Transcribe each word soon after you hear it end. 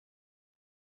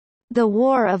The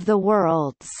War of the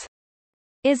Worlds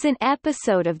is an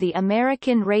episode of the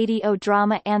American radio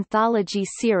drama anthology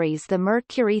series The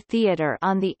Mercury Theatre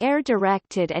on the Air,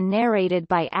 directed and narrated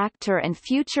by actor and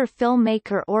future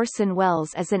filmmaker Orson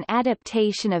Welles as an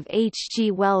adaptation of H. G.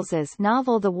 Wells's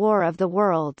novel The War of the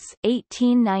Worlds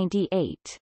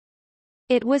 1898.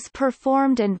 It was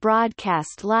performed and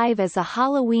broadcast live as a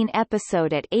Halloween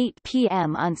episode at 8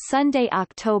 p.m. on Sunday,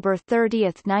 October 30,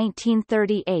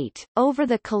 1938, over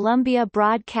the Columbia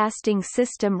Broadcasting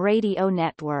System radio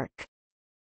network.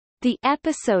 The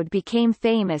episode became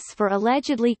famous for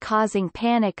allegedly causing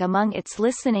panic among its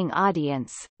listening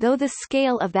audience, though the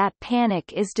scale of that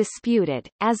panic is disputed.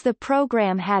 As the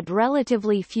program had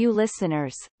relatively few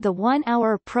listeners, the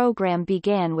one-hour program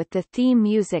began with the theme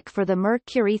music for the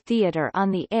Mercury Theatre on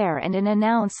the Air and an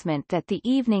announcement that the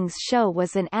evening's show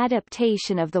was an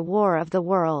adaptation of The War of the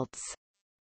Worlds.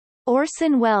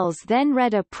 Orson Welles then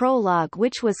read a prologue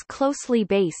which was closely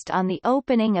based on the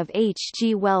opening of H.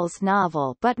 G. Wells'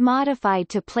 novel but modified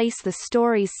to place the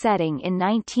story's setting in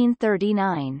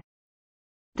 1939.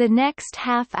 The next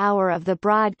half-hour of the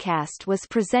broadcast was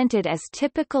presented as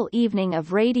typical evening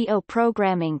of radio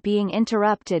programming, being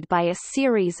interrupted by a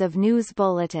series of news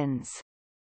bulletins.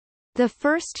 The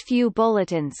first few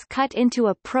bulletins cut into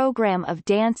a program of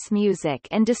dance music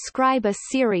and describe a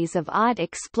series of odd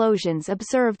explosions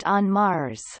observed on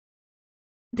Mars.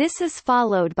 This is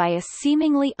followed by a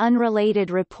seemingly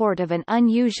unrelated report of an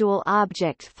unusual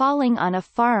object falling on a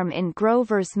farm in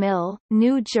Grover's Mill,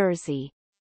 New Jersey.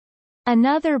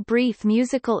 Another brief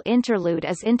musical interlude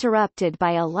is interrupted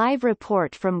by a live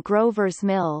report from Grover's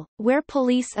Mill, where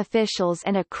police officials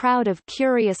and a crowd of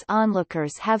curious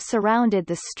onlookers have surrounded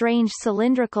the strange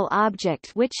cylindrical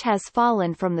object which has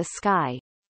fallen from the sky.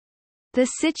 The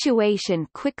situation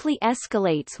quickly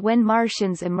escalates when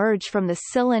Martians emerge from the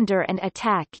cylinder and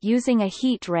attack using a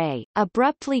heat ray,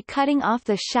 abruptly cutting off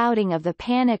the shouting of the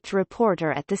panicked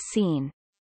reporter at the scene.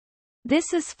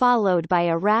 This is followed by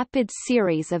a rapid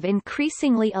series of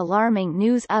increasingly alarming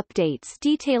news updates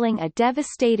detailing a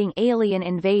devastating alien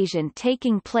invasion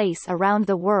taking place around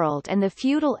the world and the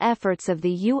futile efforts of the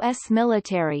U.S.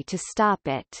 military to stop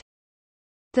it.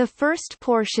 The first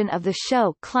portion of the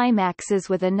show climaxes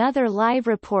with another live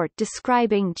report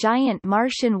describing giant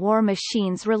Martian war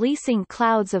machines releasing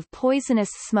clouds of poisonous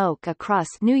smoke across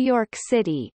New York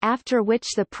City, after which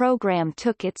the program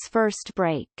took its first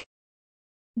break.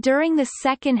 During the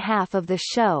second half of the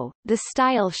show, the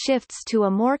style shifts to a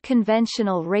more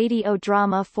conventional radio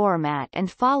drama format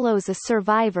and follows a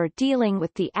survivor dealing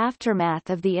with the aftermath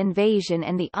of the invasion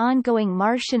and the ongoing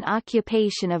Martian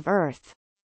occupation of Earth.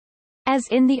 As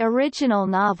in the original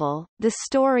novel, the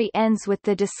story ends with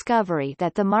the discovery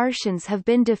that the Martians have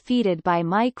been defeated by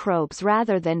microbes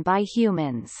rather than by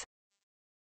humans.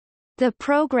 The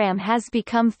program has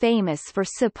become famous for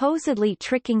supposedly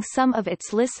tricking some of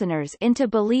its listeners into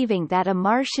believing that a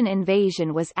Martian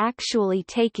invasion was actually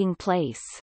taking place.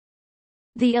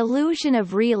 The illusion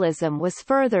of realism was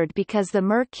furthered because the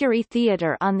Mercury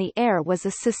Theatre on the Air was a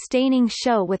sustaining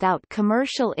show without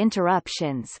commercial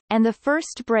interruptions, and the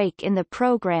first break in the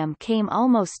program came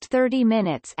almost 30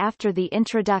 minutes after the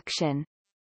introduction.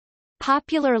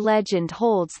 Popular legend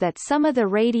holds that some of the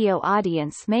radio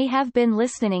audience may have been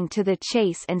listening to the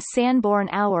Chase and Sanborn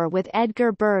Hour with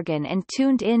Edgar Bergen and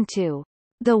tuned into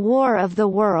The War of the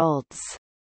Worlds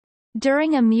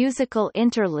during a musical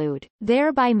interlude,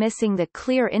 thereby missing the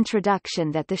clear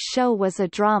introduction that the show was a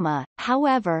drama.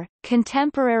 However,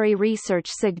 contemporary research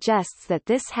suggests that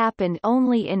this happened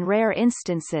only in rare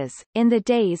instances. In the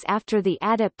days after the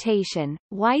adaptation,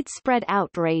 widespread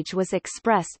outrage was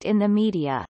expressed in the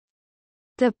media.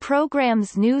 The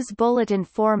program's news bulletin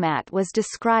format was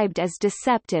described as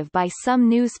deceptive by some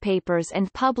newspapers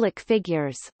and public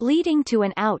figures, leading to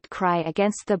an outcry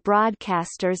against the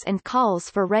broadcasters and calls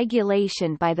for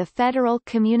regulation by the Federal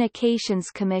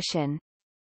Communications Commission.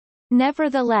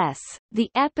 Nevertheless, the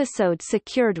episode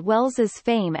secured Welles's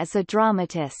fame as a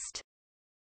dramatist.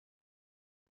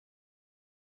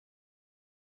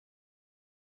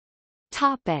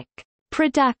 Topic: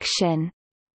 Production.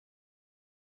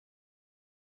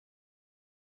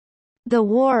 The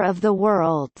War of the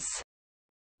Worlds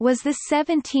was the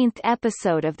 17th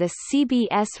episode of the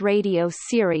CBS radio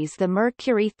series The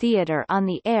Mercury Theatre on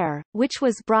the Air, which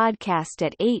was broadcast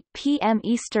at 8 p.m.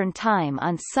 Eastern Time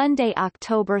on Sunday,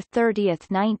 October 30,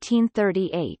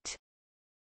 1938.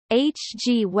 H.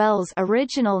 G. Wells'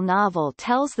 original novel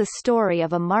tells the story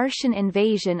of a Martian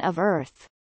invasion of Earth.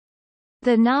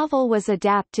 The novel was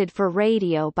adapted for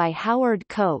radio by Howard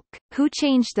Koch, who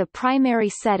changed the primary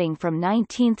setting from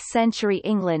 19th-century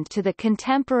England to the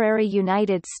contemporary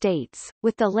United States,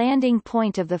 with the landing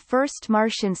point of the first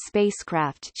Martian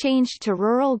spacecraft changed to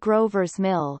rural Grover's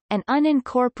Mill, an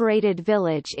unincorporated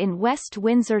village in West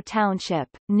Windsor Township,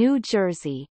 New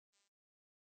Jersey.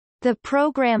 The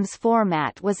program's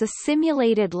format was a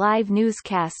simulated live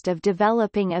newscast of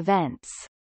developing events.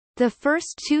 The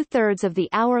first two-thirds of the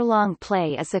hour-long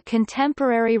play is a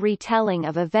contemporary retelling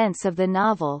of events of the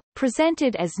novel,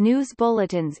 presented as news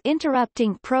bulletins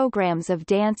interrupting programs of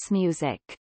dance music.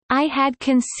 I had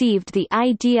conceived the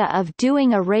idea of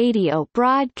doing a radio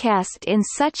broadcast in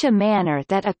such a manner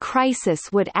that a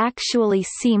crisis would actually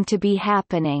seem to be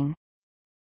happening,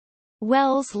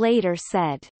 Wells later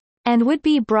said, and would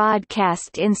be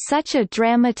broadcast in such a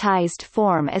dramatized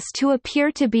form as to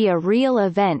appear to be a real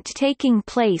event taking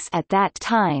place at that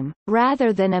time,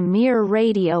 rather than a mere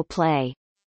radio play.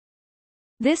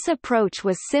 This approach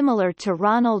was similar to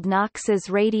Ronald Knox's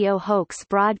radio hoax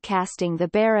broadcasting The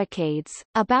Barricades,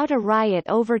 about a riot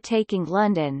overtaking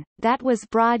London, that was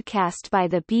broadcast by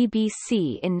the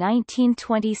BBC in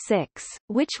 1926,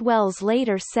 which Wells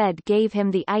later said gave him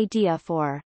the idea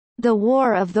for The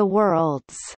War of the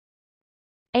Worlds.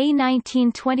 A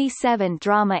 1927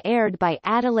 drama aired by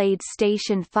Adelaide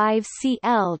Station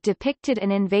 5CL depicted an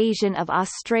invasion of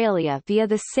Australia via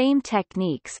the same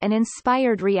techniques and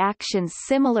inspired reactions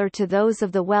similar to those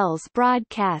of the Wells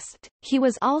broadcast. He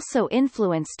was also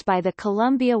influenced by the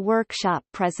Columbia Workshop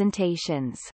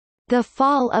presentations, The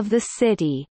Fall of the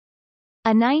City, a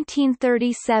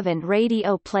 1937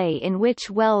 radio play in which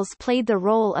Wells played the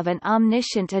role of an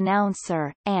omniscient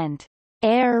announcer, and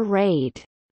Air Raid,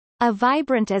 a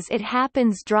vibrant as it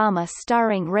happens drama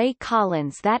starring Ray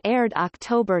Collins that aired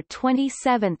October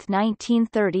 27,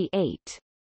 1938.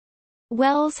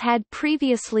 Wells had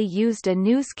previously used a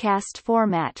newscast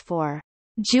format for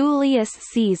Julius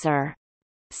Caesar,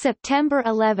 September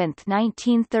 11,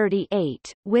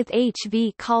 1938, with H.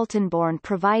 V. Kaltenborn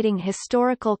providing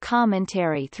historical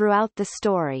commentary throughout the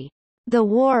story. The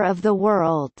War of the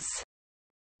Worlds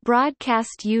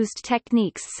broadcast used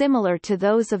techniques similar to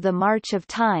those of the March of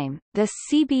Time, the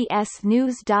CBS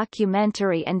News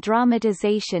documentary and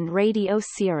dramatization radio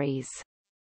series.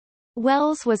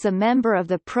 Wells was a member of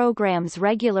the program's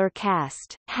regular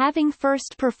cast, having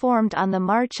first performed on the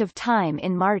March of Time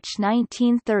in March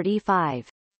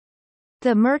 1935.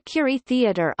 The Mercury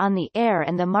Theatre on the Air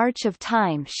and the March of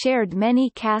Time shared many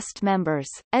cast members,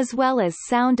 as well as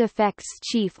sound effects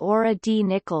chief Ora D.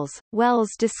 Nichols.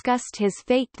 Wells discussed his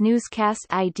fake newscast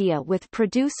idea with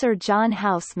producer John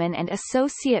Houseman and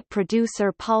associate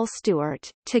producer Paul Stewart.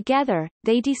 Together,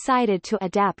 they decided to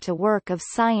adapt a work of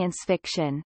science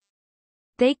fiction.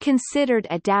 They considered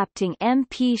adapting M.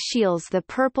 P. Shiel's The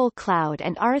Purple Cloud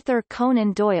and Arthur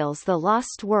Conan Doyle's The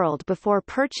Lost World before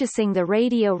purchasing the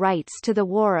radio rights to The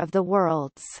War of the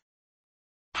Worlds.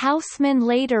 Houseman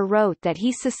later wrote that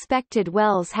he suspected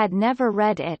Wells had never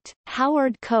read it.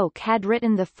 Howard Koch had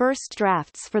written the first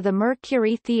drafts for the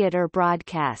Mercury Theatre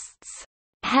broadcasts.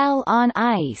 Hell on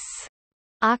Ice,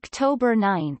 October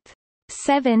 9,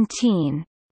 17,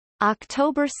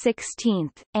 October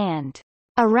 16, and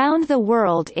Around the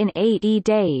World in 80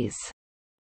 Days,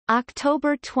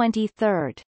 October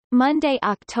 23. Monday,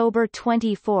 October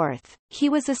 24. He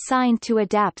was assigned to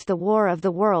adapt The War of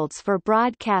the Worlds for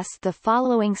broadcast the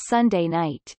following Sunday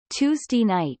night, Tuesday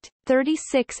night,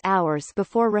 36 hours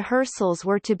before rehearsals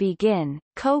were to begin.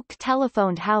 Koch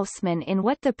telephoned Houseman in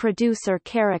what the producer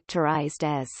characterized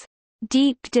as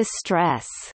deep distress.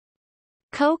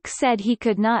 Koch said he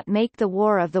could not make The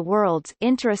War of the Worlds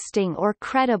interesting or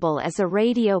credible as a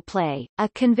radio play, a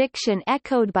conviction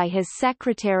echoed by his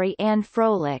secretary Anne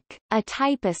Froelich, a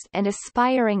typist and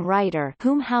aspiring writer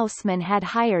whom Houseman had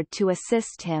hired to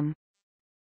assist him.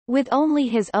 With only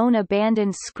his own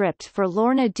abandoned script for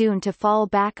Lorna Doone to fall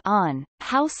back on,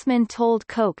 Houseman told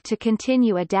Koch to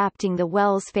continue adapting the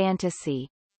Wells fantasy.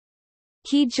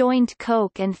 He joined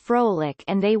Koch and Froelich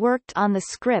and they worked on the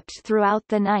script throughout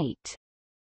the night.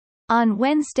 On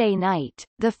Wednesday night,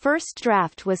 the first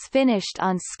draft was finished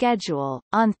on schedule.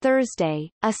 On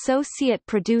Thursday, associate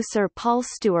producer Paul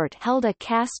Stewart held a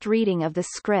cast reading of the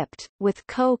script, with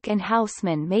Koch and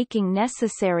Houseman making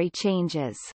necessary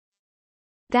changes.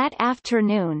 That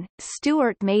afternoon,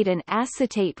 Stewart made an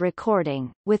acetate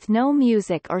recording, with no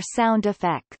music or sound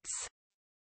effects.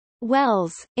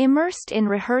 Wells, immersed in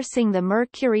rehearsing the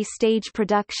Mercury stage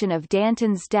production of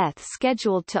Danton's Death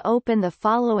scheduled to open the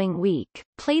following week,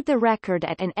 played the record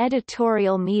at an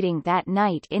editorial meeting that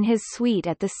night in his suite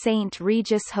at the St.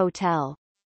 Regis Hotel.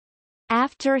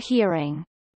 After hearing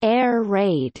air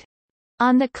raid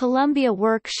on the Columbia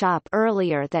workshop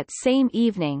earlier that same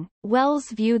evening, Wells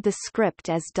viewed the script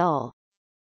as dull.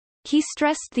 He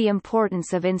stressed the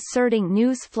importance of inserting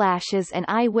news flashes and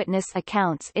eyewitness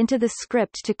accounts into the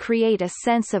script to create a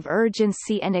sense of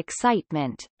urgency and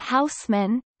excitement.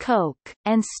 Houseman, Koch,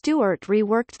 and Stewart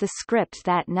reworked the script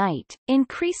that night,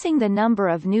 increasing the number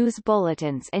of news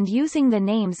bulletins and using the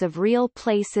names of real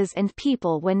places and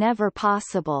people whenever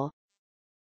possible.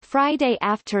 Friday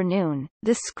afternoon,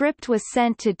 the script was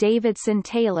sent to Davidson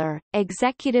Taylor,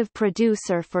 executive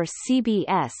producer for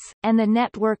CBS, and the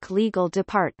network legal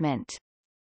department.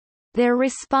 Their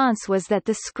response was that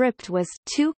the script was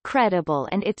too credible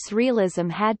and its realism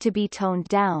had to be toned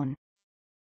down.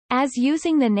 As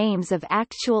using the names of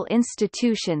actual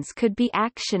institutions could be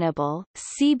actionable,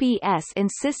 CBS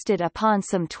insisted upon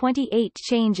some 28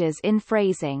 changes in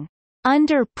phrasing.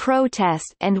 Under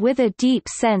protest and with a deep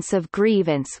sense of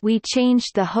grievance we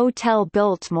changed the Hotel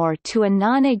Biltmore to a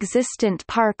non-existent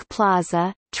Park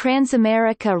Plaza,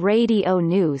 Transamerica Radio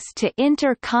News to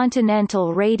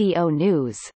Intercontinental Radio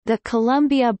News, the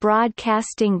Columbia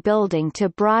Broadcasting Building to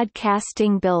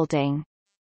Broadcasting Building.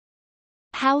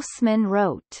 Houseman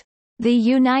wrote, "The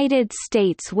United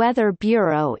States Weather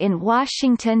Bureau in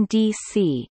Washington,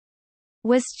 D.C.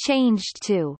 was changed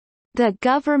to the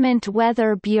Government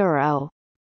Weather Bureau.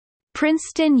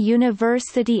 Princeton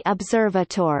University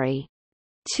Observatory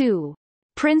to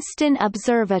Princeton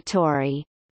Observatory.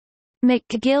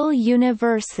 McGill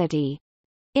University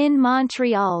in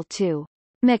Montreal to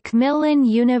Macmillan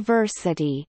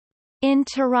University in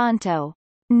Toronto.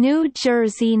 New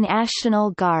Jersey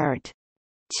National Guard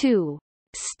to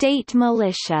State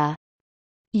Militia.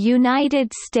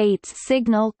 United States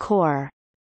Signal Corps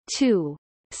to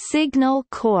Signal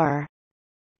Corps.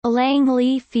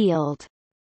 Langley Field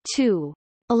to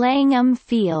Langham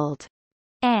Field,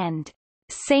 and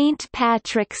St.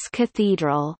 Patrick's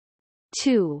Cathedral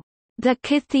to the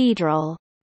Cathedral.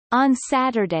 On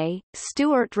Saturday,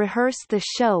 Stewart rehearsed the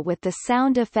show with the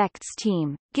sound effects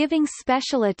team, giving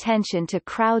special attention to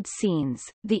crowd scenes,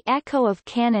 the echo of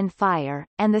cannon fire,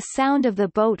 and the sound of the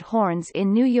boat horns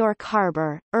in New York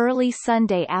Harbor. Early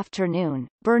Sunday afternoon,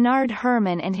 Bernard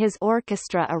Herrmann and his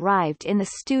orchestra arrived in the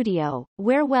studio,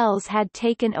 where Wells had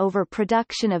taken over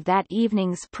production of that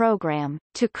evening's program.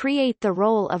 To create the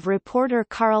role of reporter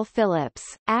Carl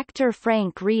Phillips, actor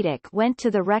Frank Readick went to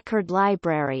the record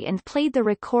library and played the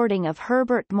recording of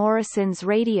Herbert Morrison's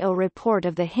radio report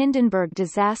of the Hindenburg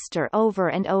disaster over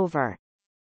and over.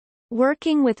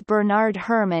 Working with Bernard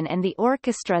Herrmann and the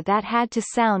orchestra that had to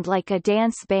sound like a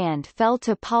dance band fell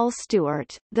to Paul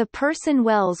Stewart, the person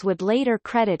Wells would later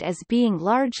credit as being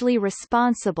largely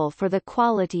responsible for the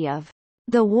quality of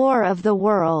The War of the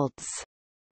Worlds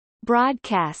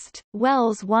broadcast.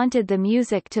 Wells wanted the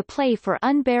music to play for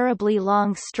unbearably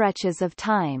long stretches of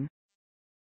time.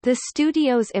 The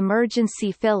studio's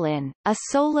emergency fill-in, a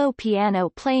solo piano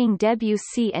playing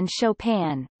Debussy and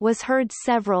Chopin, was heard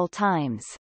several times.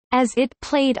 As it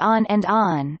played on and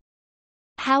on,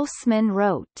 Houseman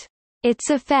wrote, its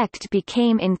effect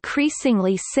became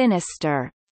increasingly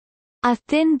sinister. A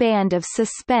thin band of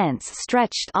suspense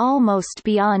stretched almost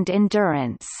beyond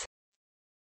endurance.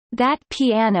 That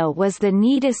piano was the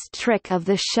neatest trick of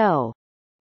the show.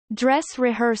 Dress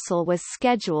rehearsal was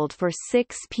scheduled for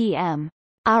 6 p.m.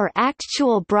 Our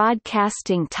actual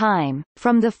broadcasting time,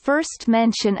 from the first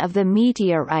mention of the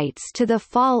meteorites to the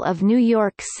fall of New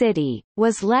York City,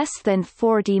 was less than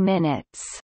 40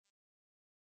 minutes.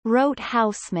 Wrote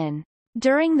Houseman.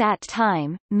 During that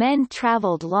time, men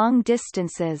traveled long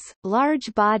distances,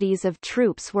 large bodies of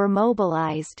troops were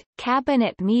mobilized,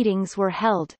 cabinet meetings were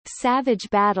held,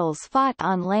 savage battles fought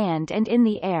on land and in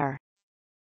the air.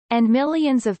 And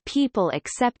millions of people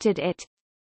accepted it,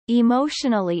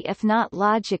 emotionally if not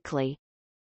logically.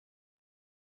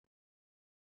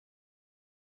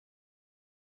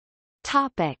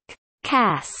 Topic: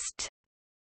 Cast.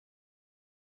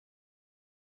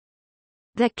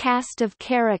 The cast of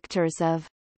characters of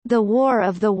The War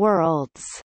of the Worlds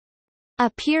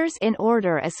appears in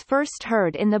order as first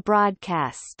heard in the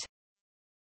broadcast.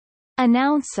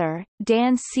 Announcer,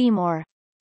 Dan Seymour.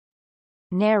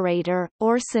 Narrator,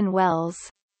 Orson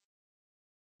Welles.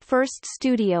 First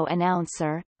studio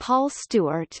announcer, Paul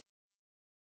Stewart.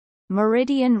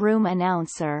 Meridian Room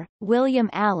announcer, William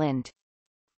Alland.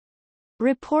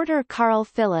 Reporter Carl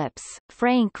Phillips,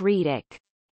 Frank Readick.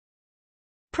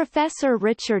 Professor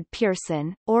Richard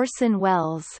Pearson, Orson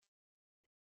Welles.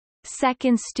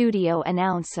 Second studio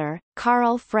announcer,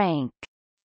 Carl Frank.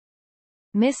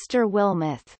 Mr.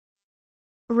 Wilmoth.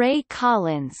 Ray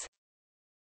Collins.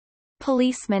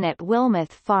 Policeman at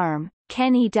Wilmoth Farm,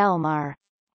 Kenny Delmar.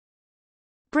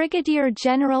 Brigadier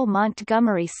General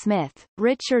Montgomery Smith,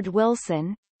 Richard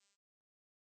Wilson,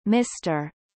 Mr.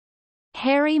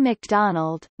 Harry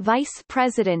MacDonald, Vice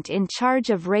President in charge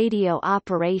of radio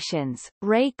operations,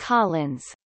 Ray Collins,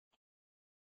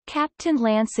 Captain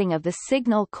Lansing of the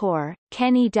Signal Corps,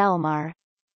 Kenny Delmar,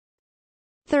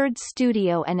 Third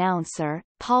studio announcer,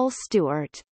 Paul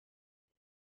Stewart,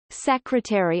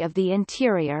 Secretary of the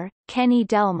Interior, Kenny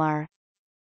Delmar,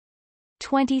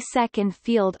 22nd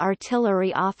Field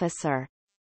Artillery Officer,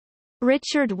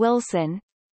 Richard Wilson,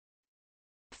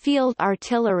 Field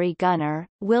Artillery Gunner,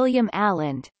 William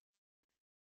Alland,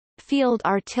 Field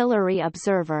Artillery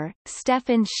Observer,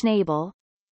 Stephen Schnabel,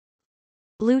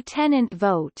 Lieutenant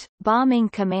Vogt, Bombing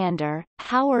Commander,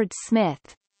 Howard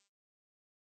Smith,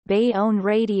 Bayonne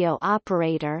Radio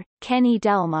Operator, Kenny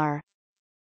Delmar,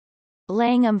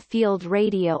 Langham Field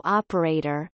Radio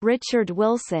Operator, Richard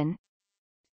Wilson,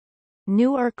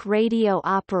 Newark Radio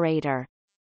Operator,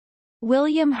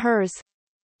 William Hers,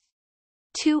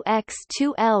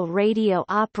 2X2L Radio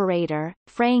Operator,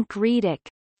 Frank Riedick,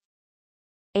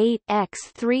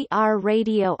 8X3R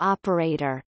Radio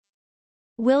Operator,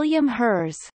 William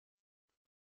Hers,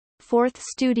 Fourth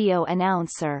studio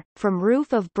announcer, from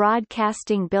roof of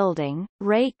broadcasting building,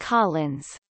 Ray Collins,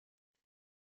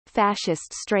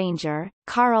 Fascist stranger,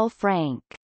 Carl Frank,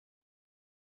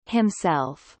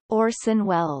 himself, Orson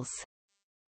Welles.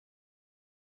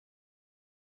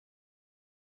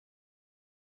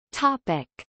 Topic: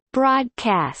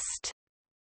 Broadcast.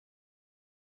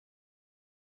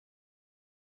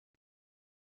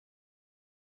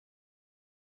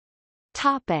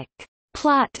 Topic: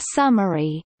 Plot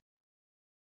summary.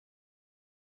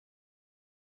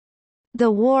 The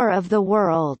War of the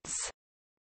Worlds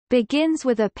begins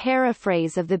with a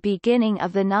paraphrase of the beginning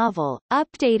of the novel,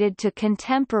 updated to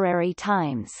contemporary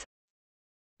times.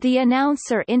 The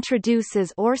announcer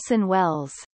introduces Orson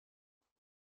Welles.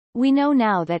 We know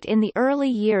now that in the early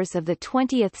years of the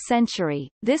 20th century,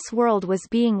 this world was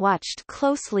being watched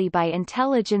closely by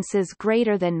intelligences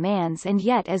greater than man's and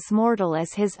yet as mortal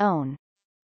as his own.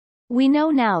 We know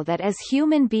now that as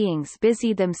human beings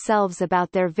busied themselves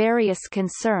about their various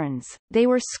concerns, they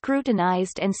were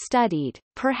scrutinized and studied,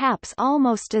 perhaps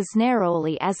almost as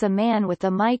narrowly as a man with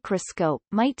a microscope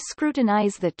might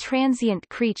scrutinize the transient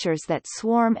creatures that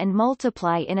swarm and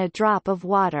multiply in a drop of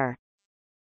water.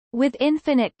 With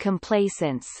infinite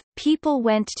complacence, people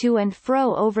went to and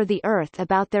fro over the earth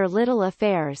about their little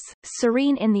affairs,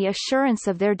 serene in the assurance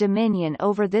of their dominion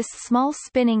over this small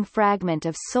spinning fragment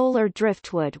of solar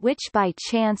driftwood which by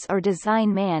chance or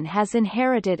design man has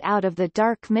inherited out of the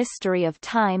dark mystery of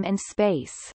time and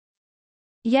space.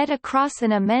 Yet across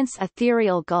an immense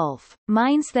ethereal gulf,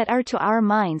 minds that are to our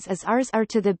minds as ours are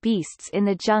to the beasts in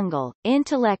the jungle,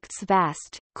 intellects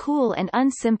vast, cool and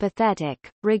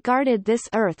unsympathetic, regarded this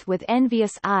earth with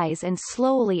envious eyes and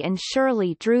slowly and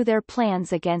surely drew their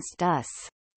plans against us.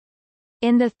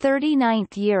 In the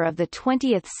 39th year of the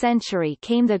 20th century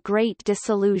came the Great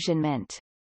Disillusionment.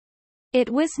 It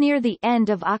was near the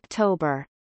end of October.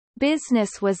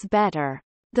 Business was better.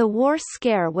 The war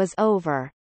scare was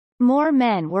over. More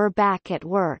men were back at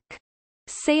work.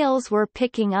 Sales were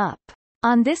picking up.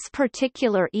 On this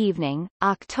particular evening,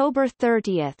 October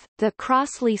 30th, the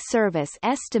Crossley service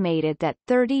estimated that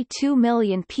 32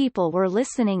 million people were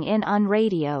listening in on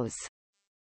radios.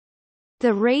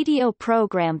 The radio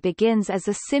program begins as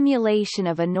a simulation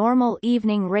of a normal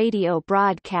evening radio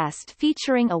broadcast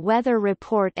featuring a weather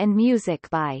report and music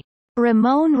by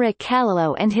Ramon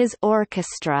Raquello and his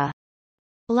orchestra,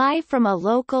 live from a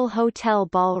local hotel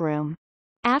ballroom.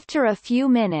 After a few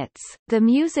minutes, the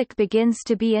music begins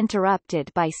to be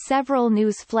interrupted by several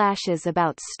news flashes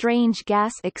about strange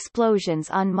gas explosions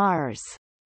on Mars.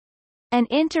 An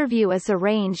interview is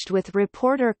arranged with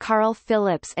reporter Carl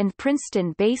Phillips and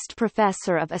Princeton-based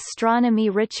professor of astronomy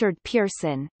Richard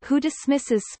Pearson, who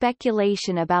dismisses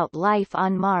speculation about life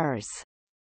on Mars.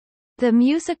 The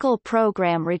musical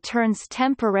program returns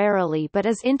temporarily but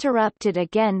is interrupted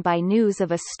again by news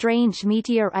of a strange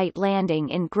meteorite landing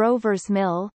in Grover's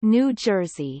Mill, New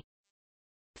Jersey.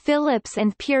 Phillips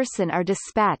and Pearson are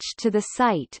dispatched to the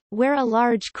site, where a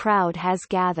large crowd has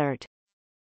gathered.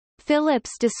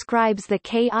 Phillips describes the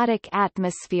chaotic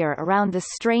atmosphere around the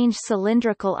strange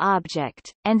cylindrical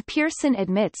object, and Pearson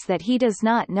admits that he does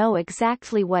not know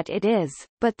exactly what it is,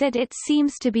 but that it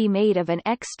seems to be made of an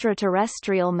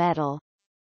extraterrestrial metal.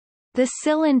 The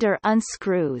cylinder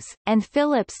unscrews, and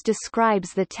Phillips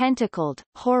describes the tentacled,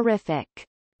 horrific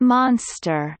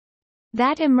monster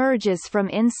that emerges from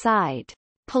inside.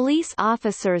 Police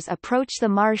officers approach the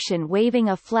Martian waving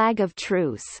a flag of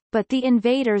truce, but the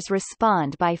invaders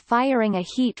respond by firing a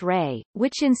heat ray,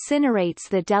 which incinerates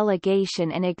the delegation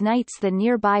and ignites the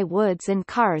nearby woods and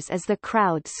cars as the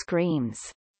crowd screams.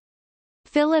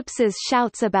 Phillips's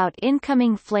shouts about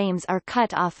incoming flames are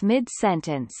cut off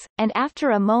mid-sentence, and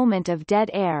after a moment of dead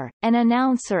air, an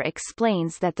announcer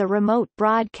explains that the remote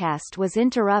broadcast was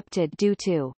interrupted due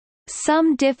to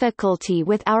some difficulty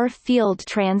with our field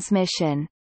transmission.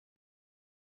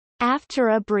 After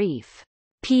a brief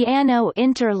piano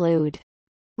interlude,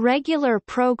 regular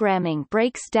programming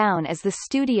breaks down as the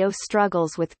studio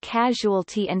struggles with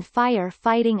casualty and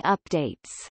fire-fighting updates.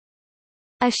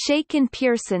 A shaken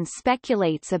Pearson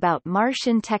speculates about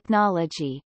Martian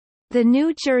technology. The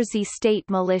New Jersey State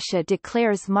Militia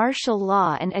declares martial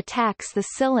law and attacks the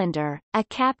cylinder. A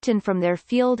captain from their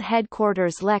field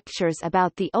headquarters lectures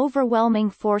about the overwhelming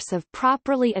force of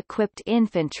properly equipped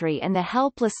infantry and the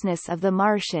helplessness of the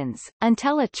Martians,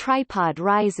 until a tripod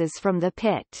rises from the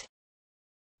pit.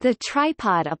 The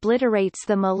tripod obliterates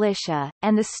the militia,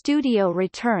 and the studio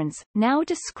returns, now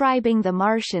describing the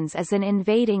Martians as an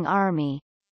invading army.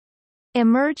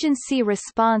 Emergency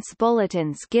response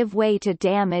bulletins give way to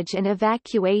damage and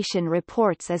evacuation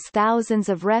reports as thousands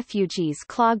of refugees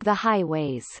clog the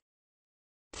highways.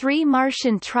 3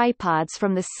 Martian tripods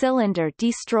from the cylinder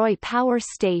destroy power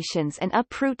stations and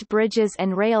uproot bridges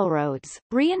and railroads,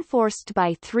 reinforced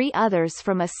by 3 others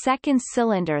from a second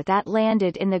cylinder that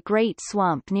landed in the Great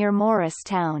Swamp near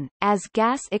Morristown, as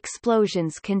gas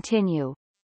explosions continue.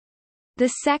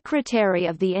 The Secretary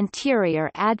of the Interior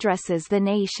addresses the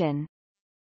nation.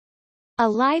 A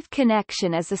live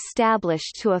connection is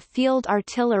established to a field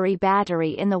artillery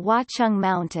battery in the Watchung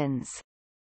Mountains.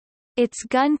 Its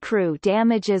gun crew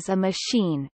damages a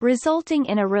machine, resulting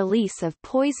in a release of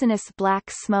poisonous black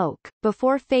smoke,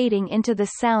 before fading into the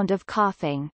sound of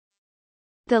coughing.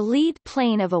 The lead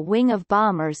plane of a wing of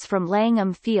bombers from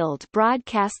Langham Field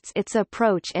broadcasts its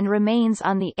approach and remains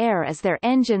on the air as their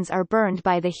engines are burned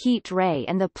by the heat ray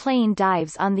and the plane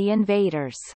dives on the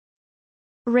invaders.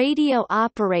 Radio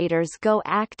operators go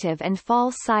active and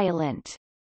fall silent.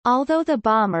 Although the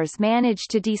bombers manage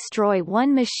to destroy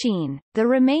 1 machine, the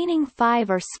remaining 5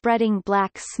 are spreading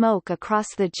black smoke across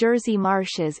the Jersey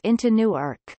marshes into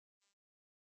Newark.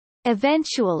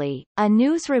 Eventually, a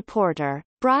news reporter,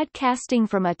 broadcasting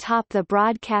from atop the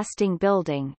broadcasting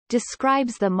building,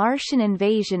 describes the Martian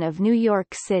invasion of New York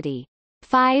City.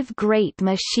 5 great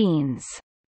machines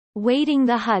wading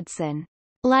the Hudson.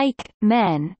 Like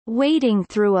men wading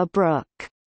through a brook.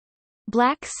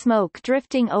 Black smoke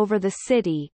drifting over the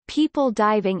city, people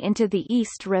diving into the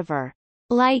East River.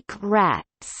 Like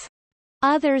rats.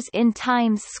 Others in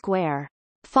Times Square.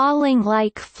 Falling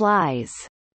like flies.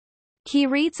 He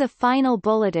reads a final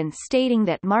bulletin stating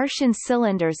that Martian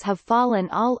cylinders have fallen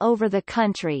all over the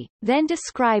country, then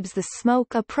describes the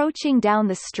smoke approaching down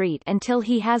the street until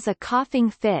he has a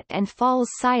coughing fit and falls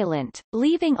silent,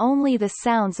 leaving only the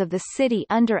sounds of the city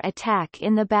under attack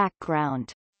in the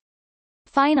background.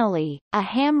 Finally, a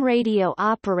ham radio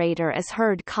operator is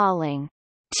heard calling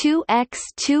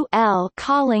 2X2L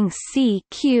calling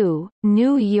CQ,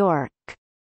 New York.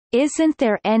 Isn't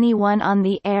there anyone on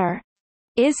the air?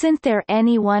 Isn't there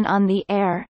anyone on the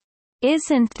air?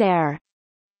 Isn't there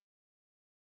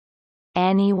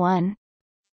anyone?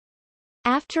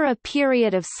 After a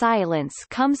period of silence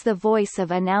comes the voice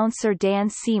of announcer Dan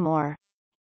Seymour.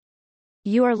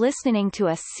 You are listening to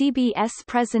a CBS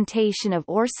presentation of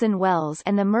Orson Welles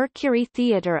and the Mercury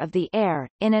Theatre of the Air,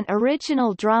 in an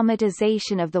original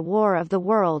dramatization of The War of the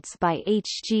Worlds by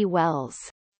H.G. Wells.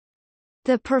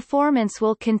 The performance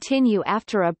will continue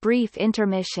after a brief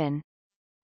intermission.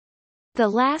 The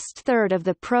last third of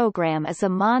the program is a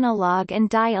monologue and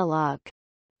dialogue.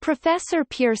 Professor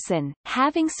Pearson,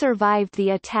 having survived the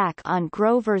attack on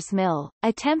Grover's Mill,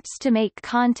 attempts to make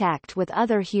contact with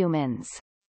other humans.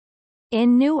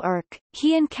 In Newark,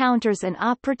 he encounters an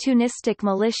opportunistic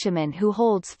militiaman who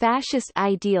holds fascist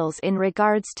ideals in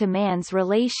regards to man's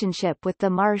relationship with the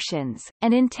Martians,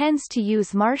 and intends to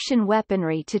use Martian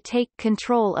weaponry to take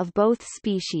control of both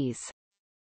species.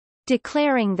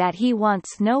 Declaring that he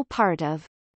wants no part of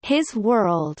his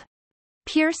world,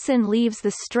 Pearson leaves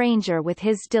the stranger with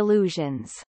his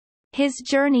delusions. His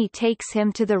journey takes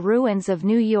him to the ruins of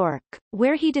New York,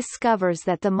 where he discovers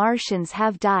that the Martians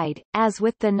have died. As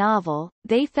with the novel,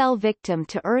 they fell victim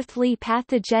to earthly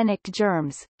pathogenic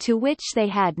germs, to which they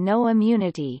had no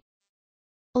immunity.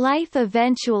 Life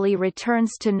eventually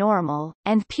returns to normal,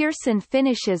 and Pearson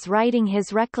finishes writing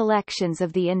his recollections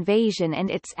of the invasion and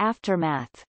its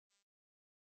aftermath.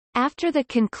 After the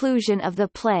conclusion of the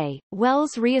play,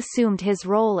 Wells reassumed his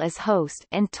role as host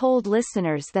and told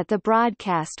listeners that the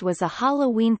broadcast was a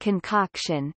Halloween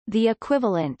concoction, the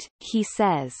equivalent, he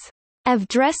says, of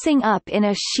dressing up in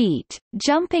a sheet,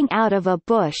 jumping out of a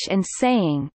bush and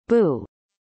saying, "Boo."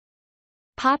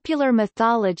 Popular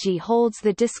mythology holds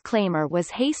the disclaimer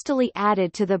was hastily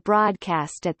added to the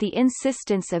broadcast at the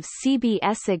insistence of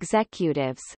CBS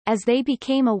executives, as they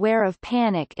became aware of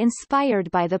panic inspired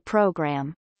by the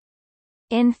program.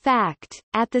 In fact,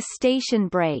 at the station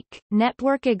break,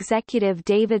 network executive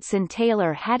Davidson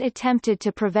Taylor had attempted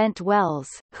to prevent Wells,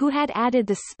 who had added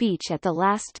the speech at the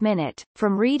last minute,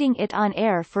 from reading it on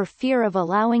air for fear of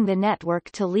allowing the network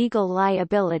to legal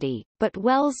liability, but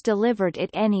Wells delivered it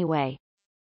anyway.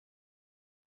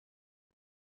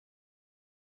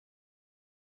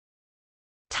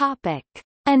 Topic: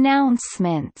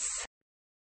 Announcements.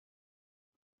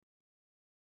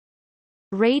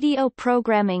 Radio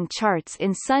programming charts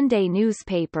in Sunday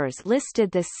newspapers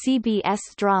listed the CBS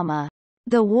drama,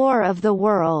 The War of the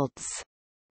Worlds.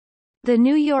 The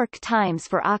New York Times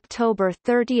for October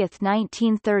 30,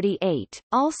 1938,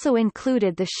 also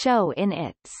included the show in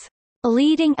its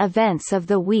leading events of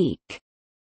the week.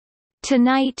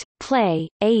 Tonight, play,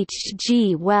 H.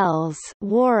 G. Wells'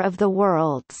 War of the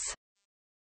Worlds,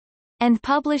 and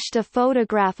published a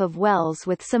photograph of Wells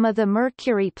with some of the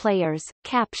Mercury players,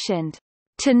 captioned,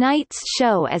 "Tonight's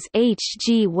show as H.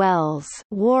 G. Wells'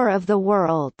 War of the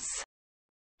Worlds."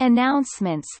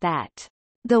 Announcements that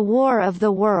The War of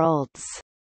the Worlds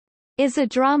is a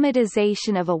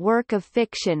dramatization of a work of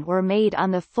fiction were made on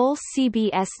the full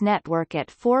CBS network at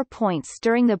 4 points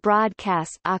during the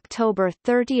broadcast October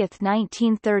 30,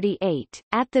 1938,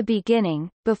 at the beginning,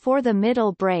 before the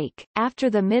middle break, after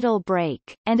the middle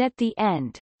break, and at the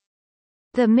end.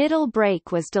 The middle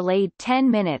break was delayed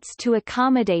 10 minutes to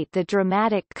accommodate the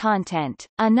dramatic content.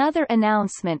 Another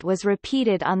announcement was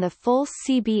repeated on the full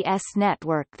CBS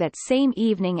network that same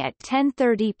evening at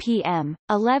 10:30 p.m.,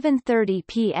 11:30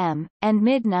 p.m., and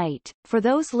midnight, for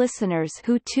those listeners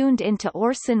who tuned into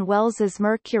Orson Welles's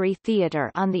Mercury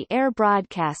Theatre on the air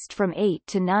broadcast from 8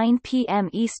 to 9 p.m.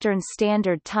 Eastern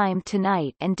Standard Time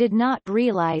tonight and did not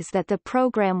realize that the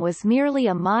program was merely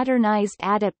a modernized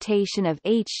adaptation of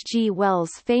H. G. Wells'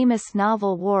 famous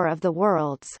novel War of the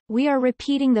Worlds. We are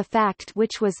repeating the fact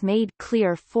which was made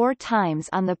clear 4 times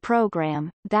on the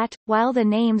program, that, while the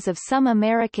names of some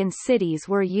American cities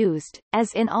were used,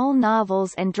 as in all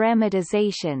novels and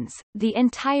dramatizations, the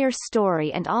entire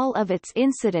story and all of its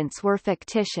incidents were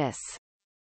fictitious.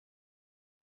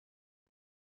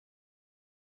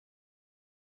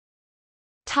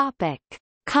 Topic: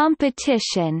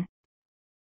 Competition.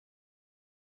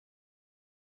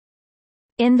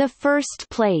 In the first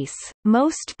place,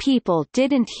 most people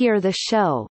didn't hear the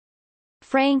show.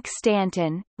 Frank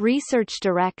Stanton, research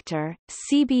director,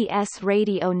 CBS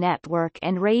Radio Network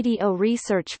and Radio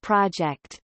Research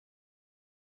Project,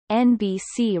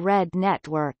 NBC Red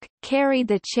Network, carried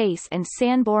the Chase and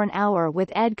Sanborn Hour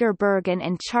with Edgar Bergen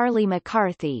and Charlie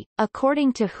McCarthy.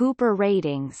 According to Hooper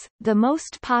ratings, the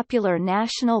most popular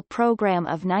national program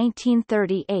of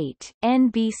 1938,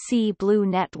 NBC Blue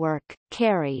Network,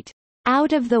 carried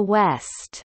Out of the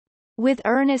West, with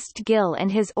Ernest Gill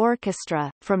and his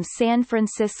orchestra, from San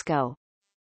Francisco.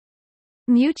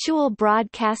 Mutual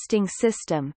Broadcasting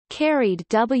System, carried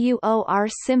WOR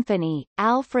Symphony,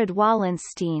 Alfred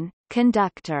Wallenstein,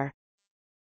 conductor.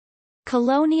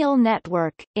 Colonial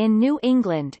Network, in New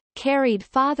England, carried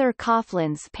Father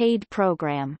Coughlin's paid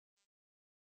program.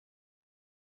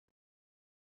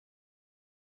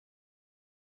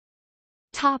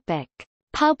 Topic: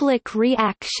 Public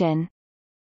reaction.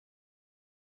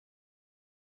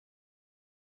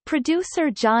 Producer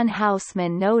John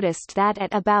Houseman noticed that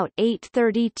at about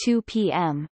 8:32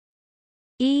 p.m.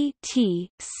 ET,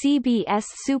 CBS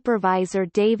supervisor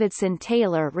Davidson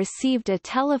Taylor received a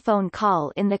telephone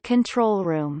call in the control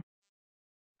room.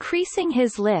 Creasing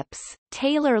his lips,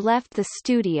 Taylor left the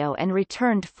studio and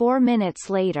returned 4 minutes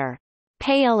later,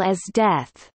 pale as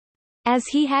death, as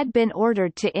he had been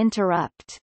ordered to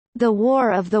interrupt The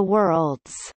War of the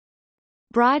Worlds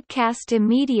broadcast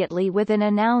immediately with an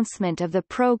announcement of the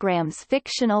program's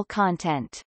fictional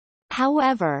content.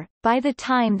 However, by the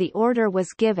time the order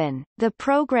was given, the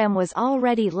program was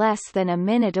already less than a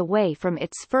minute away from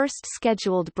its first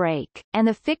scheduled break, and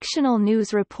the fictional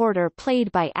news reporter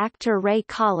played by actor Ray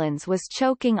Collins was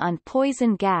choking on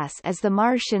poison gas as the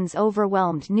Martians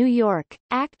overwhelmed New York.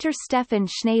 Actor Stephen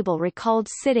Schnabel recalled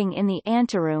sitting in the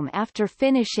anteroom after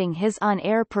finishing his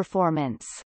on-air performance.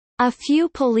 A few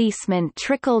policemen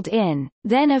trickled in,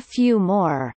 then a few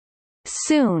more.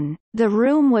 Soon, the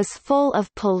room was full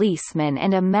of policemen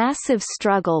and a massive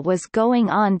struggle was going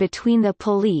on between the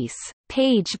police,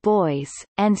 page boys,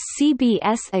 and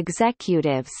CBS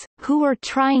executives, who were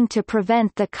trying to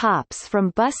prevent the cops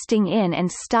from busting in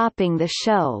and stopping the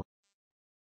show.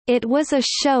 It was a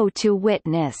show to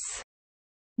witness.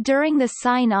 During the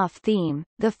sign-off theme,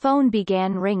 the phone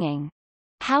began ringing.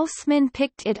 Houseman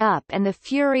picked it up and the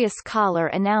furious caller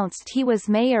announced he was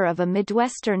mayor of a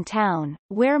Midwestern town,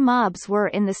 where mobs were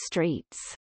in the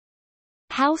streets.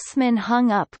 Houseman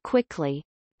hung up quickly,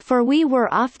 for we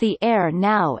were off the air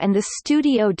now and the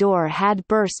studio door had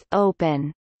burst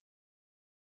open.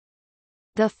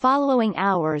 The following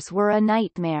hours were a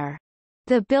nightmare.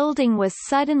 The building was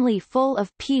suddenly full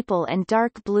of people in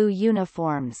dark blue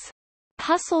uniforms.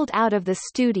 Hustled out of the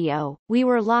studio, we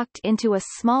were locked into a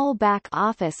small back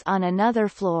office on another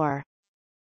floor.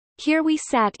 Here we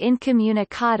sat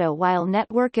incommunicado while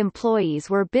network employees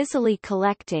were busily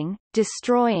collecting,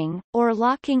 destroying, or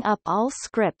locking up all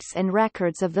scripts and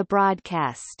records of the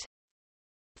broadcast.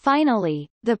 Finally,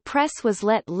 the press was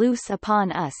let loose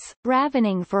upon us,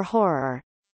 ravening for horror.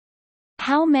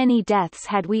 How many deaths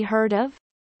had we heard of?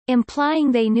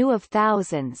 Implying they knew of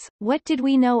thousands, what did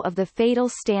we know of the fatal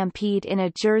stampede in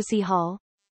a Jersey hall?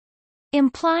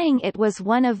 Implying it was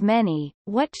one of many,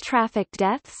 what traffic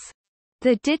deaths?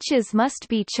 The ditches must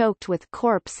be choked with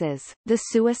corpses, the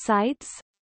suicides?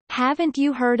 Haven't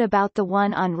you heard about the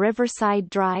one on Riverside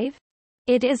Drive?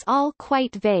 It is all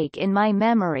quite vague in my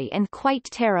memory and quite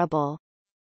terrible.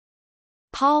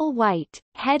 Paul White,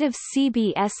 head of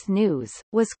CBS News,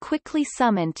 was quickly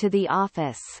summoned to the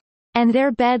office. And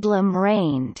there bedlam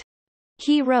reigned.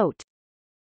 He wrote.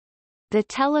 The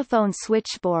telephone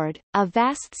switchboard, a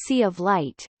vast sea of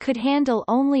light, could handle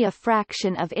only a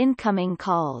fraction of incoming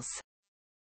calls.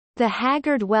 The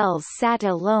haggard Wells sat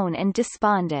alone and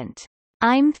despondent.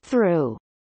 I'm through.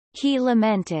 He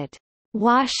lamented.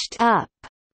 Washed up.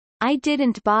 I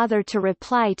didn't bother to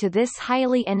reply to this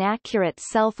highly inaccurate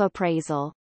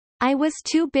self-appraisal. I was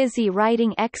too busy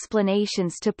writing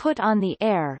explanations to put on the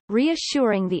air,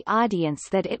 reassuring the audience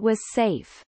that it was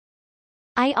safe.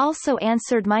 I also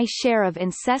answered my share of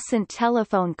incessant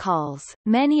telephone calls,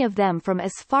 many of them from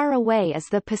as far away as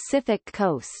the Pacific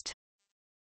coast.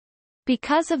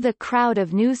 Because of the crowd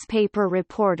of newspaper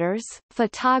reporters,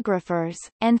 photographers,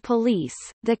 and police,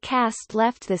 the cast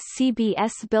left the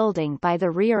CBS building by the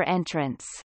rear entrance.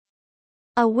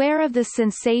 Aware of the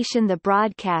sensation the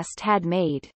broadcast had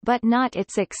made, but not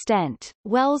its extent,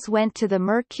 Wells went to the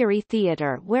Mercury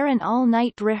Theatre where an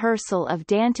all-night rehearsal of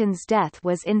Danton's death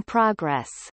was in progress.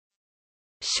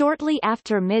 Shortly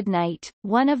after midnight,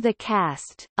 one of the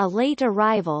cast, a late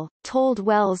arrival, told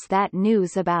Wells that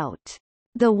news about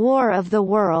the War of the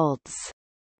Worlds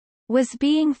was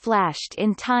being flashed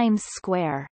in Times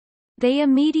Square. They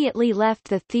immediately left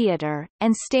the theater,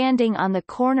 and standing on the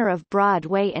corner of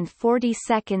Broadway and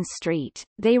 42nd Street,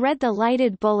 they read the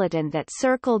lighted bulletin that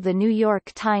circled the New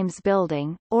York Times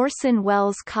building, Orson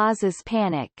Welles causes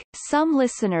panic. Some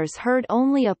listeners heard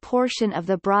only a portion of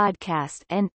the broadcast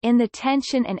and, in the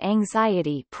tension and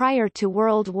anxiety prior to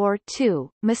World War II,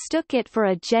 mistook it for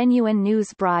a genuine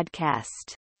news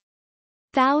broadcast.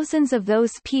 Thousands of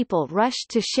those people rushed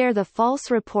to share the false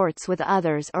reports with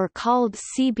others or called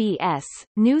CBS,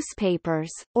 newspapers,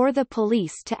 or the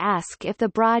police to ask if the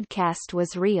broadcast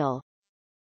was real.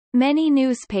 Many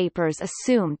newspapers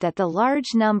assumed that the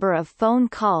large number of phone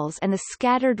calls and the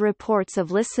scattered reports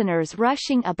of listeners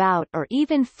rushing about or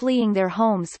even fleeing their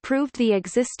homes proved the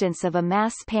existence of a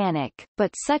mass panic,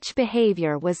 but such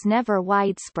behavior was never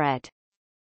widespread.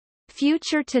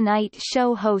 Future Tonight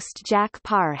Show host Jack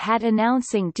Paar had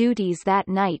announcing duties that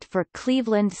night for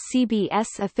Cleveland CBS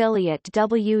affiliate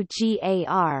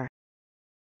WGAR.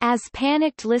 As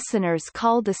panicked listeners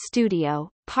called the studio,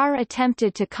 Paar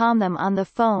attempted to calm them on the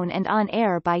phone and on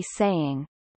air by saying,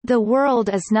 "The world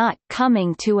is not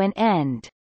coming to an end.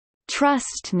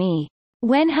 Trust me.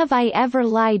 When have I ever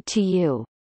lied to you?"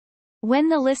 When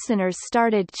the listeners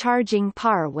started charging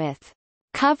Paar with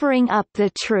covering up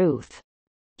the truth,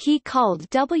 he called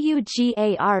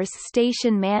WGAR's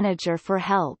station manager for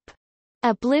help.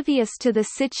 Oblivious to the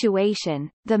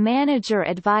situation, the manager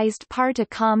advised Paar to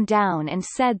calm down and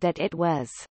said that it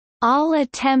was all a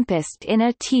tempest in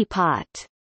a teapot.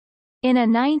 In a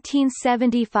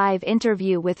 1975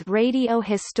 interview with radio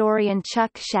historian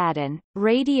Chuck Shadden,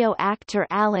 radio actor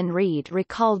Alan Reed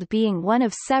recalled being one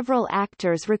of several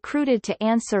actors recruited to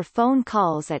answer phone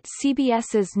calls at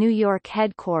CBS's New York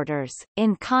headquarters.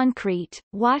 In concrete,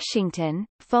 Washington,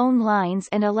 phone lines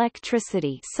and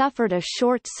electricity suffered a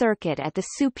short circuit at the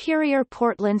Superior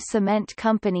Portland Cement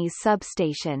Company's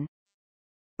substation.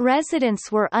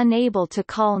 Residents were unable to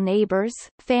call neighbors,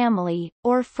 family,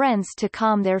 or friends to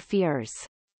calm their fears.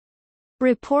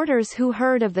 Reporters who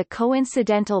heard of the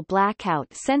coincidental blackout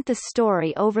sent the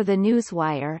story over the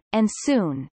newswire, and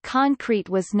soon, concrete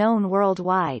was known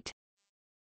worldwide.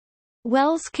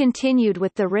 Wells continued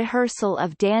with the rehearsal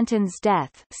of Danton's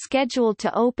death, scheduled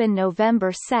to open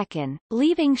November 2,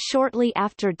 leaving shortly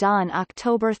after dawn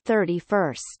October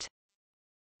 31.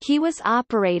 He was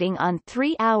operating on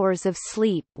 3 hours of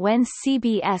sleep when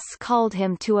CBS called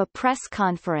him to a press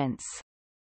conference.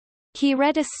 He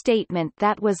read a statement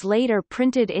that was later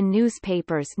printed in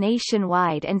newspapers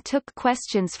nationwide and took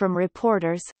questions from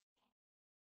reporters.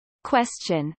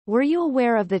 Question: Were you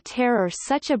aware of the terror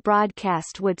such a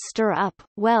broadcast would stir up?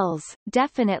 Wells: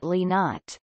 Definitely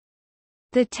not.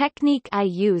 The technique I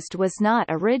used was not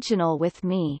original with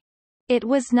me. It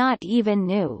was not even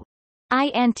new. I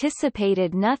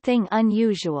anticipated nothing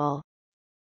unusual.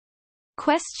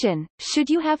 Question: Should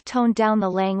you have toned down the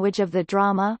language of the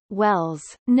drama? Wells: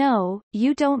 No,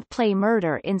 you don't play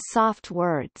murder in soft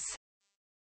words.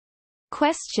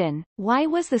 Question: Why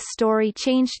was the story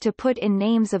changed to put in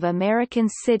names of American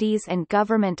cities and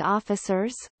government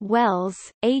officers? Wells: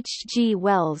 H. G.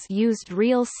 Wells used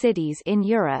real cities in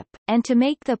Europe, and to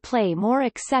make the play more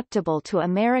acceptable to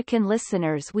American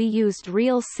listeners we used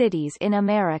real cities in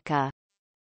America.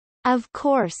 Of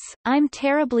course, I'm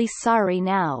terribly sorry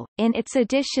now. In its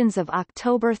editions of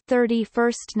October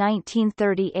 31,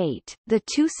 1938, the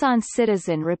Tucson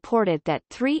Citizen reported that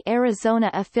 3 Arizona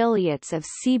affiliates of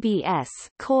CBS,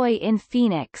 KOI in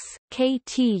Phoenix,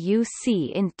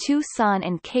 KTUC in Tucson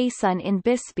and KSUN in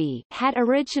Bisbee, had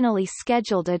originally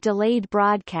scheduled a delayed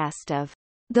broadcast of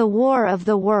The War of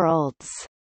the Worlds.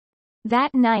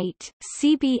 That night,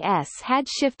 CBS had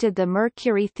shifted the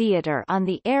Mercury Theater on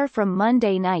the air from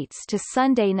Monday nights to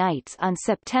Sunday nights on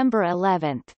September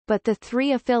 11, but the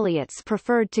 3 affiliates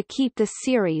preferred to keep the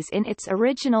series in its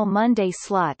original Monday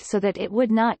slot so that it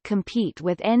would not compete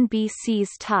with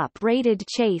NBC's top-rated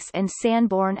Chase and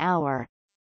Sanborn Hour.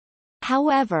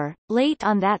 However, late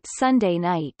on that Sunday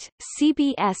night,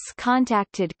 CBS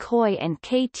contacted KOI and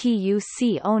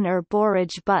KTUC owner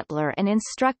Borage Butler and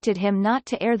instructed him not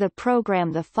to air the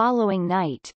program the following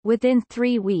night. Within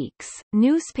 3 weeks,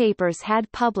 newspapers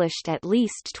had published at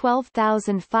least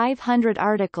 12,500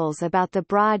 articles about the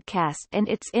broadcast and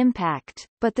its impact,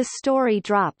 but the story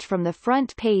dropped from the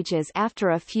front pages after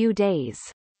a few days.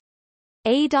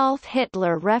 Adolf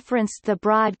Hitler referenced the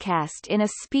broadcast in a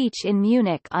speech in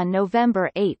Munich on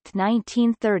November 8,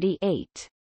 1938.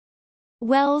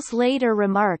 Wells later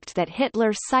remarked that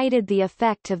Hitler cited the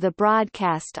effect of the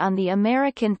broadcast on the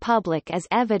American public as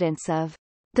evidence of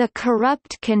the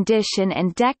corrupt condition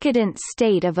and decadent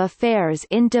state of affairs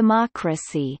in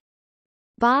democracy.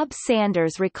 Bob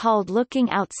Sanders recalled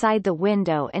looking outside the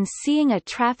window and seeing a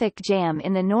traffic jam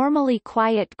in the normally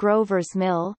quiet Grover's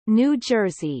Mill, New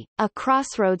Jersey, a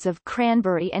crossroads of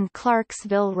Cranberry and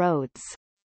Clarksville roads.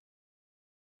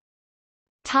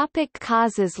 Topic: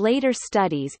 causes. Later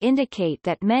studies indicate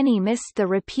that many missed the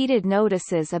repeated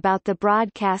notices about the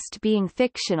broadcast being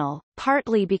fictional,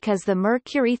 partly because the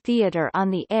Mercury Theater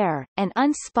on the air, an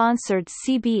unsponsored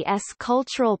CBS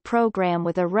cultural program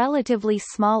with a relatively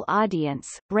small audience,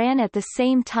 ran at the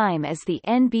same time as the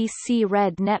NBC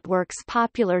Red Network's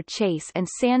popular Chase and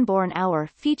Sanborn Hour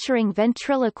featuring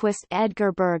ventriloquist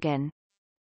Edgar Bergen.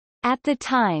 At the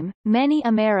time, many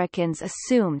Americans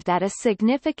assumed that a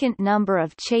significant number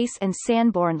of Chase and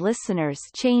Sanborn listeners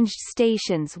changed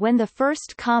stations when the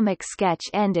first comic sketch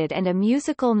ended and a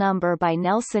musical number by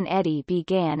Nelson Eddy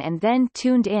began and then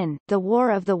tuned in, The War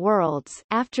of the Worlds,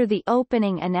 after the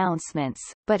opening announcements,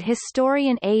 but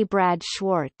historian A. Brad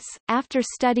Schwartz, after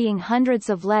studying hundreds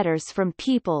of letters from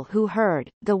people who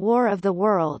heard The War of the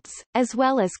Worlds, as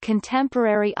well as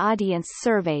contemporary audience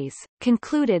surveys,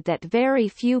 concluded that very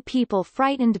few people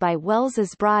frightened by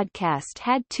Wells's broadcast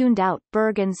had tuned out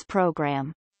Bergen's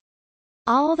program.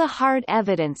 All the hard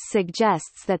evidence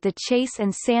suggests that the Chase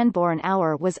and Sanborn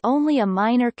Hour was only a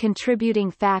minor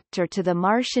contributing factor to the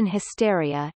Martian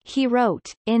hysteria. He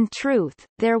wrote, "In truth,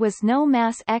 there was no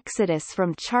mass exodus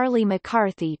from Charlie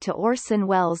McCarthy to Orson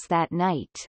Welles that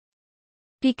night."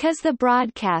 Because the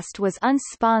broadcast was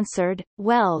unsponsored,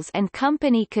 Wells and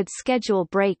company could schedule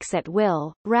breaks at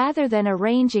will, rather than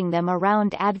arranging them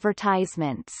around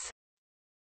advertisements.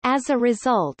 As a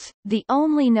result, the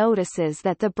only notices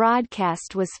that the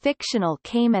broadcast was fictional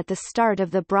came at the start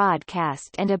of the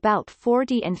broadcast and about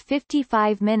 40 and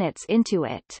 55 minutes into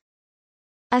it.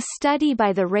 A study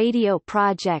by the Radio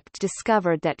Project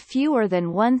discovered that fewer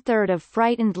than one-third of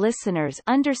frightened listeners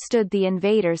understood the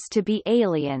invaders to be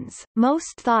aliens.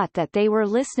 Most thought that they were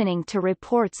listening to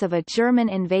reports of a German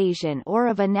invasion or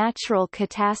of a natural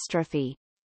catastrophe.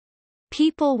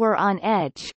 People were on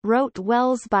edge, wrote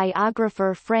Wells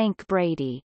biographer Frank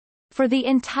Brady. For the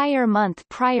entire month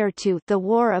prior to The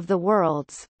War of the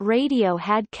Worlds, radio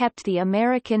had kept the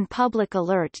American public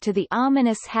alert to the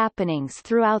ominous happenings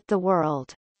throughout the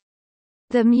world.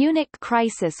 The Munich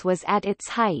crisis was at its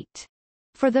height.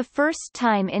 For the first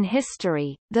time in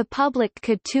history, the public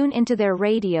could tune into their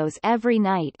radios every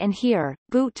night and hear,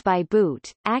 boot by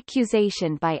boot,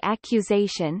 accusation by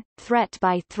accusation, threat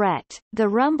by threat, the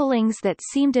rumblings that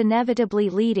seemed inevitably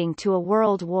leading to a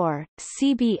world war.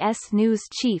 CBS News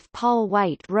chief Paul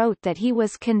White wrote that he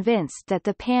was convinced that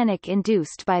the panic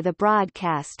induced by the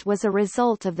broadcast was a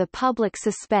result of the public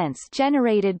suspense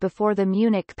generated before the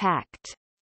Munich Pact.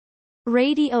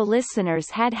 Radio listeners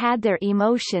had had their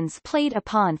emotions played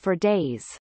upon for days.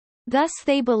 Thus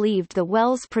they believed the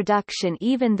Wells production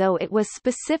even though it was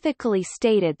specifically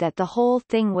stated that the whole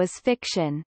thing was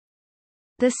fiction.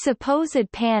 The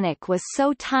supposed panic was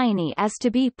so tiny as to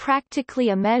be practically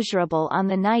immeasurable on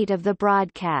the night of the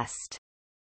broadcast.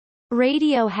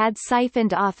 Radio had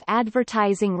siphoned off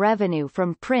advertising revenue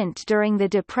from print during the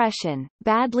Depression,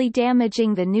 badly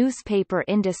damaging the newspaper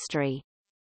industry.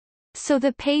 So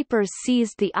the papers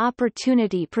seized the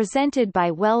opportunity presented by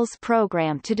Wells'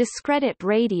 program to discredit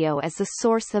radio as a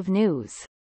source of news.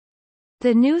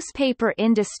 The newspaper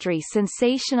industry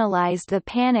sensationalized the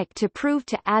panic to prove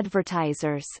to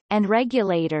advertisers, and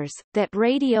regulators, that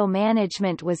radio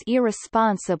management was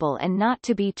irresponsible and not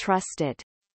to be trusted.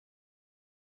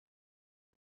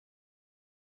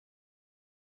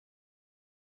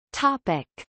 Topic: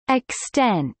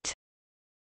 Extent.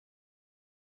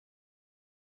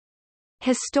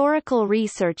 Historical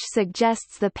research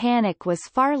suggests the panic was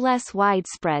far less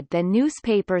widespread than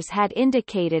newspapers had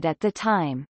indicated at the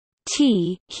time.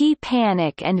 He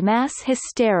panic and mass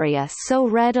hysteria so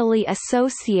readily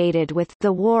associated with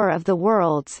the War of the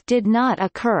Worlds did not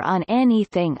occur on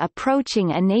anything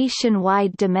approaching a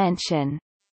nationwide dimension.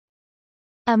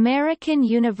 American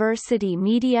University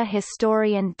media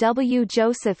historian W.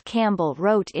 Joseph Campbell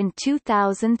wrote in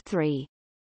 2003.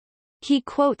 He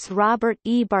quotes Robert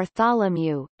E.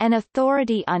 Bartholomew, an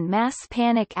authority on mass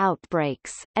panic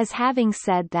outbreaks, as having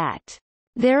said that,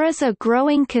 "There is a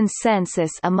growing consensus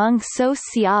among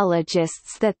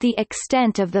sociologists that the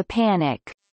extent of the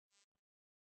panic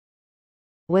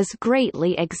was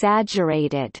greatly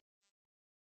exaggerated."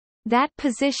 That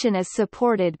position is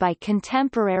supported by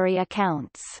contemporary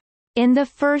accounts. In the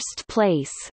first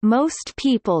place, most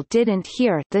people didn't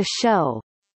hear the show,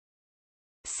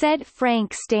 said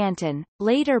Frank Stanton,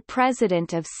 later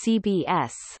president of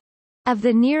CBS. Of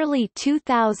the nearly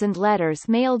 2,000 letters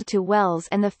mailed to Wells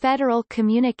and the Federal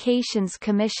Communications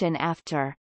Commission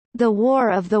after the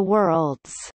War of the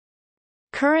Worlds,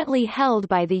 currently held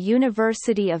by the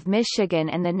University of Michigan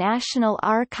and the National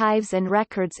Archives and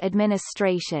Records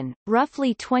Administration,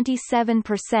 roughly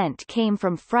 27% came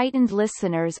from frightened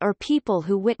listeners or people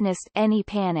who witnessed any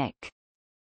panic.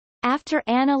 After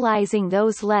analyzing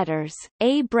those letters,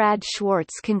 A. Brad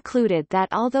Schwartz concluded that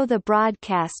although the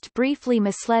broadcast briefly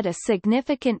misled a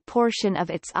significant portion of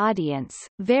its audience,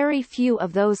 very few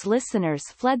of those listeners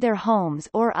fled their homes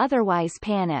or otherwise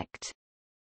panicked.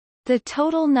 The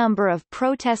total number of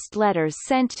protest letters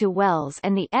sent to Wells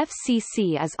and the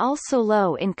FCC is also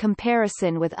low in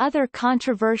comparison with other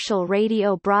controversial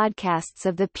radio broadcasts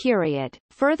of the period,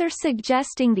 further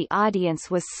suggesting the audience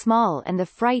was small and the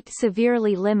fright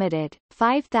severely limited.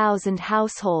 5,000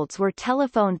 households were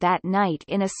telephoned that night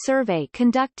in a survey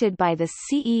conducted by the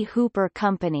C. E. Hooper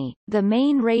Company, the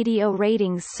main radio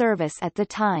ratings service at the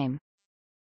time.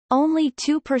 Only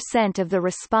 2% of the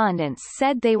respondents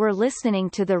said they were listening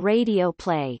to the radio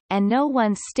play, and no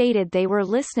one stated they were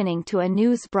listening to a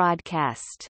news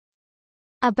broadcast.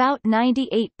 About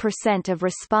 98% of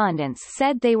respondents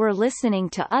said they were listening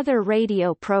to other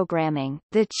radio programming.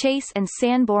 The Chase and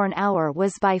Sanborn Hour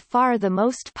was by far the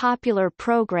most popular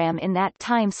program in that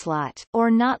timeslot,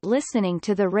 or not listening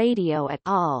to the radio at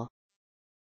all.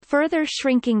 Further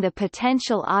shrinking the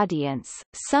potential audience,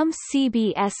 some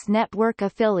CBS network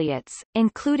affiliates,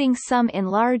 including some in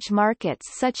large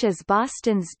markets such as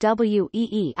Boston's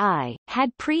WEEI,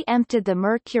 had preempted the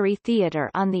Mercury Theatre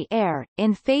on the air,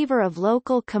 in favor of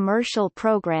local commercial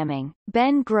programming.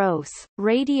 Ben Gross,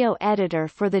 radio editor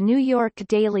for the New York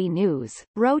Daily News,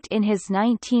 wrote in his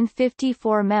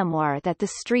 1954 memoir that the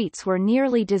streets were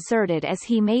nearly deserted as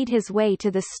he made his way to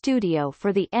the studio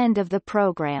for the end of the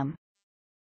program.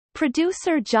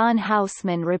 Producer John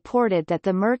Houseman reported that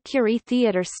the Mercury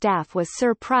Theatre staff was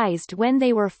surprised when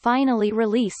they were finally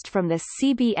released from the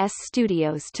CBS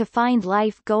studios to find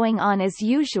life going on as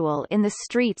usual in the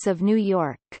streets of New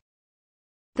York.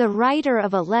 The writer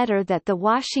of a letter that the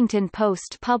Washington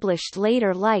Post published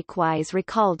later likewise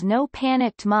recalled no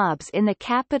panicked mobs in the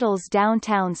capital's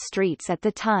downtown streets at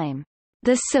the time.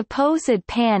 The supposed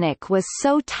panic was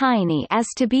so tiny as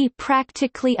to be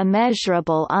practically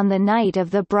immeasurable on the night of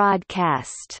the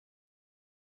broadcast.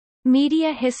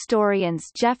 Media historians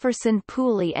Jefferson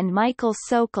Pooley and Michael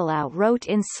Sokolow wrote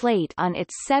in Slate on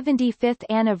its 75th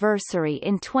anniversary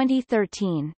in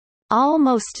 2013,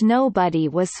 "Almost nobody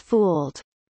was fooled."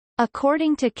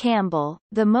 According to Campbell,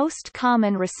 the most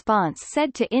common response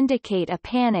said to indicate a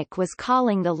panic was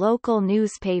calling the local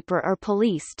newspaper or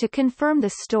police to confirm the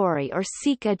story or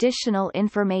seek additional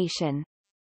information.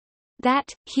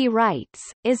 That, he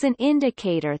writes, is an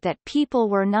indicator that people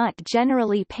were not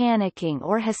generally panicking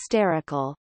or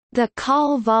hysterical. The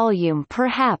call volume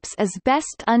perhaps is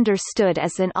best understood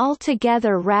as an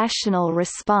altogether rational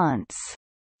response.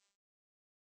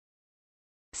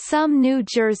 Some New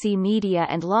Jersey media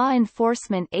and law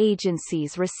enforcement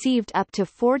agencies received up to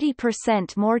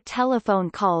 40% more telephone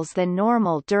calls than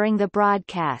normal during the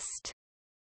broadcast.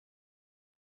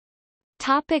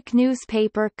 Topic: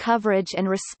 newspaper coverage and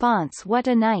response. What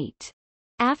a night.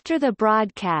 After the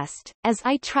broadcast, as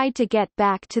I tried to get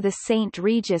back to the St.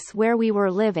 Regis where we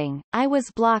were living, I was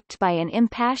blocked by an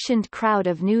impassioned crowd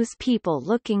of news people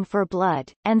looking for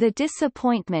blood, and the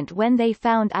disappointment when they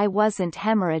found I wasn't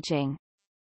hemorrhaging.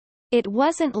 It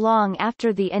wasn't long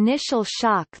after the initial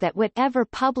shock that whatever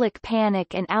public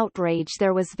panic and outrage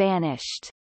there was vanished.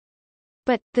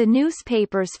 But, the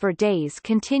newspapers for days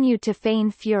continued to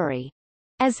feign fury.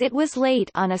 As it was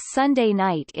late on a Sunday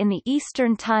night in the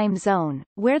Eastern Time Zone,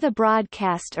 where the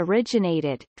broadcast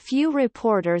originated, few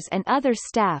reporters and other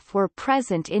staff were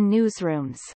present in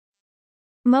newsrooms.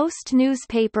 Most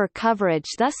newspaper coverage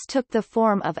thus took the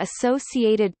form of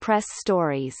Associated Press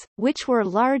stories, which were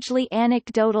largely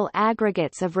anecdotal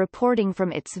aggregates of reporting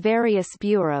from its various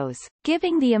bureaus,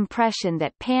 giving the impression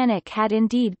that panic had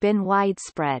indeed been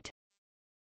widespread.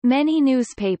 Many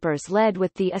newspapers led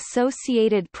with the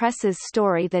Associated Press's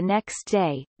story the next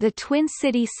day. The Twin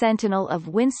City Sentinel of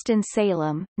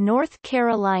Winston-Salem, North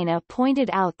Carolina pointed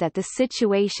out that the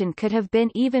situation could have been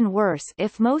even worse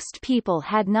if most people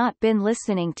had not been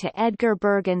listening to Edgar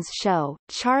Bergen's show.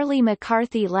 Charlie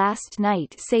McCarthy last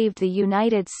night saved the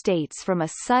United States from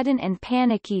a sudden and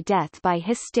panicky death by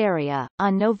hysteria.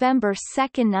 On November 2,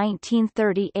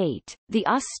 1938, the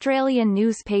Australian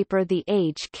newspaper The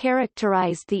Age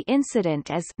characterized the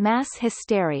incident as mass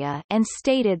hysteria and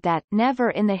stated that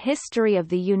never in the history of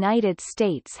the United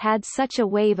States had such a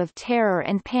wave of terror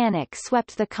and panic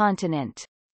swept the continent.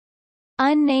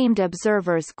 Unnamed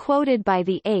observers quoted by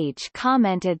The Age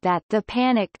commented that the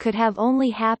panic could have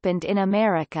only happened in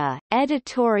America.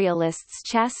 Editorialists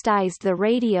chastised the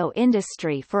radio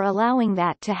industry for allowing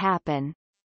that to happen.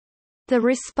 The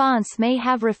response may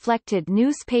have reflected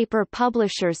newspaper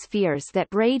publishers' fears that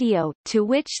radio, to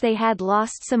which they had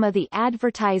lost some of the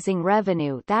advertising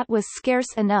revenue that was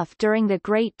scarce enough during the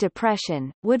Great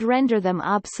Depression, would render them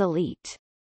obsolete.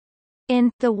 In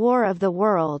The War of the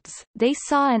Worlds, they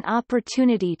saw an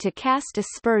opportunity to cast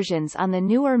aspersions on the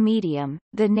newer medium.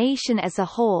 The nation as a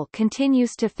whole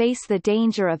continues to face the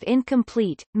danger of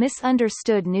incomplete,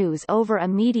 misunderstood news over a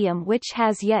medium which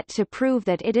has yet to prove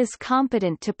that it is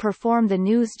competent to perform the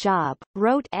news job,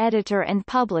 wrote editor and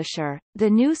publisher, the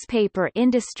newspaper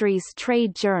industry's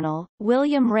trade journal.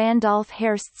 William Randolph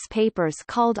Hearst's papers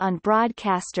called on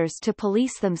broadcasters to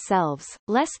police themselves,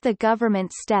 lest the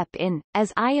government step in,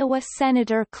 as Iowa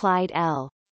Senator Clyde L.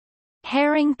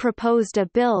 Herring proposed a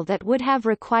bill that would have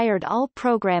required all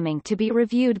programming to be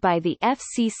reviewed by the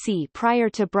FCC prior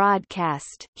to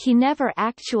broadcast. He never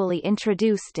actually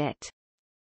introduced it.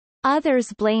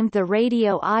 Others blamed the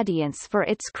radio audience for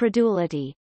its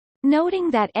credulity. Noting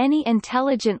that any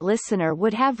intelligent listener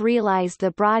would have realized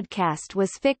the broadcast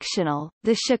was fictional,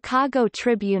 the Chicago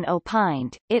Tribune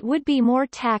opined, it would be more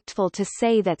tactful to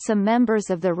say that some members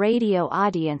of the radio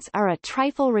audience are a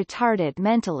trifle retarded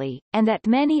mentally, and that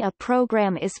many a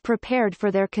program is prepared for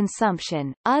their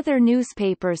consumption. Other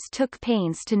newspapers took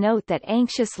pains to note that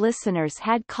anxious listeners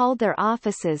had called their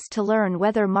offices to learn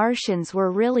whether Martians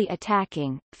were really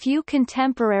attacking. Few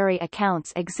contemporary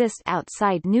accounts exist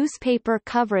outside newspaper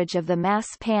coverage of the mass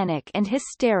panic and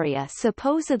hysteria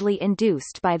supposedly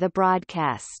induced by the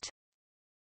broadcast.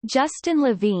 Justin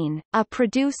Levine, a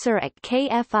producer at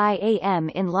KFI-AM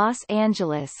in Los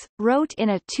Angeles, wrote in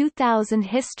a 2000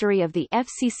 history of the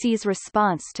FCC's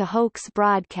response to hoax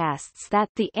broadcasts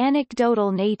that the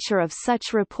anecdotal nature of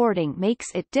such reporting makes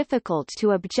it difficult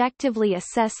to objectively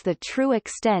assess the true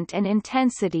extent and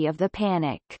intensity of the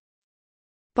panic.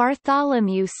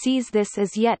 Bartholomew sees this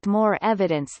as yet more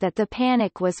evidence that the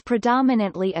panic was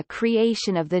predominantly a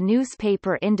creation of the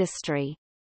newspaper industry.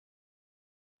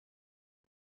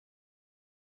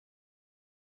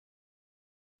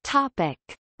 Topic: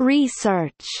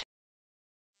 Research.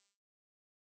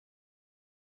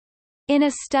 In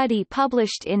a study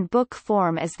published in book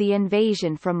form as The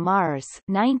Invasion from Mars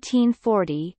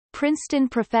 1940, Princeton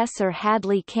professor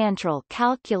Hadley Cantrell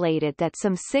calculated that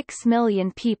some 6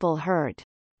 million people heard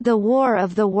 "The War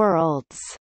of the Worlds"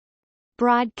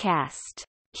 broadcast.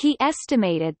 He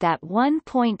estimated that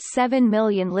 1.7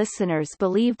 million listeners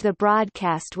believed the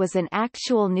broadcast was an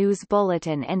actual news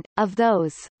bulletin and, of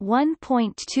those,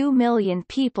 1.2 million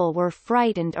people were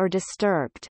frightened or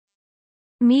disturbed.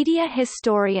 Media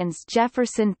historians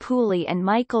Jefferson Pooley and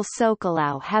Michael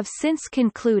Sokolow have since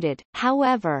concluded,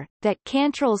 however, that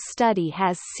Cantrell's study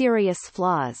has serious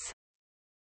flaws.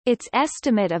 Its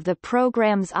estimate of the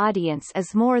program's audience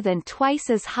is more than twice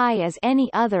as high as any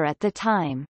other at the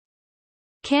time.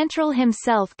 Cantrell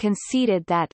himself conceded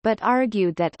that, but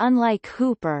argued that unlike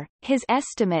Hooper, his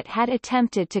estimate had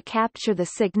attempted to capture the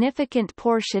significant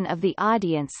portion of the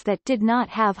audience that did not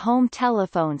have home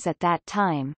telephones at that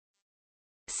time.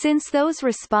 Since those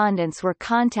respondents were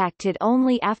contacted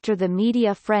only after the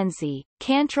media frenzy,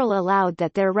 Cantrell allowed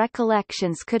that their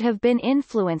recollections could have been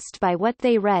influenced by what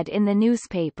they read in the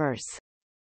newspapers.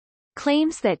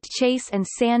 Claims that Chase and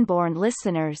Sanborn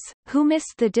listeners, who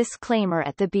missed the disclaimer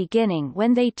at the beginning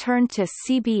when they turned to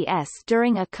CBS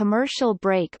during a commercial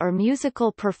break or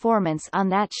musical performance on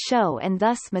that show and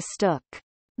thus mistook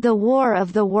 "The War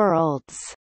of the Worlds"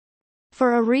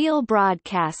 for a real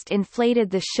broadcast, inflated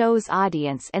the show's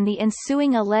audience, and the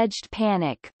ensuing alleged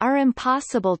panic, are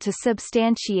impossible to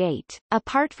substantiate.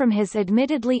 Apart from his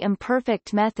admittedly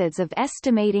imperfect methods of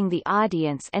estimating the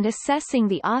audience and assessing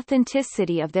the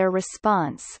authenticity of their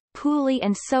response, Pooley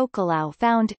and Sokolow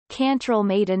found Cantrell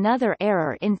made another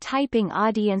error in typing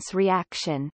audience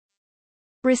reaction.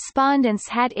 Respondents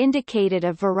had indicated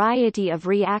a variety of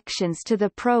reactions to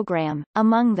the program,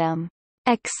 among them,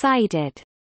 excited,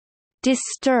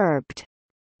 disturbed,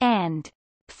 and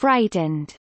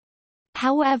frightened.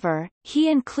 However, he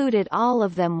included all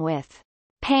of them with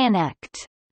panicked,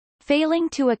 failing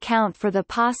to account for the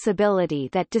possibility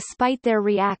that despite their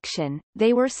reaction,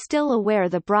 they were still aware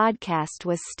the broadcast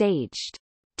was staged.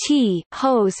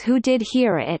 Those who did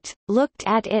hear it, looked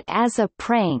at it as a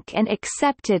prank and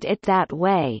accepted it that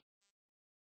way.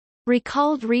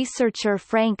 Recalled researcher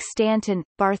Frank Stanton,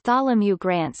 Bartholomew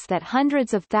grants that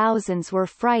hundreds of thousands were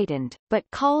frightened, but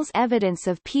calls evidence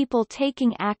of people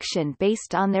taking action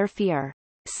based on their fear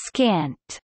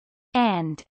scant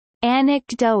and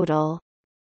anecdotal.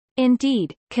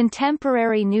 Indeed,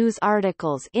 contemporary news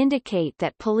articles indicate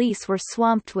that police were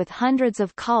swamped with hundreds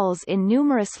of calls in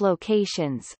numerous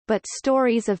locations, but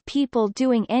stories of people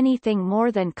doing anything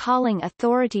more than calling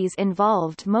authorities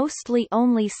involved mostly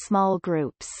only small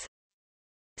groups.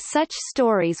 Such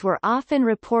stories were often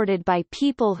reported by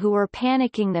people who were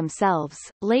panicking themselves.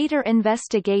 Later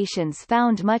investigations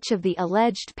found much of the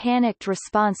alleged panicked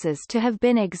responses to have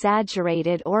been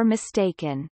exaggerated or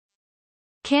mistaken.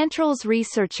 Cantrell's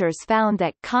researchers found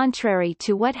that contrary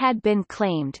to what had been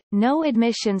claimed, no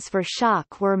admissions for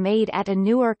shock were made at a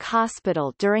Newark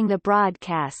hospital during the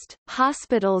broadcast.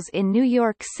 Hospitals in New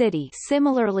York City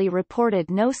similarly reported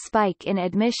no spike in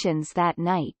admissions that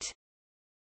night.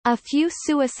 A few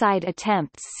suicide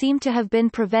attempts seem to have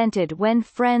been prevented when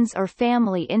friends or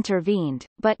family intervened,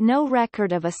 but no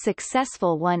record of a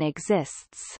successful one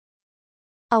exists.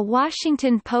 A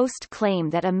Washington Post claim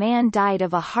that a man died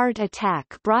of a heart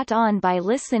attack brought on by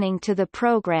listening to the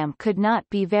program could not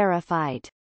be verified.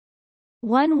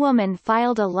 One woman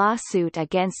filed a lawsuit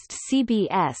against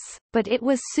CBS, but it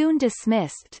was soon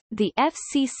dismissed. The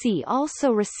FCC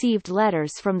also received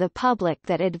letters from the public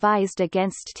that advised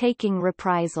against taking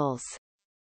reprisals.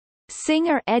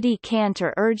 Singer Eddie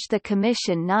Cantor urged the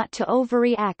commission not to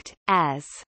overreact, as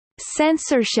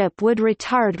censorship would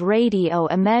retard radio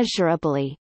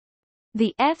immeasurably.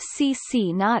 The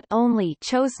FCC not only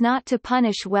chose not to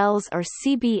punish Wells or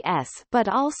CBS but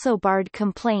also barred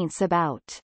complaints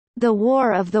about "The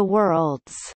War of the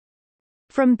Worlds"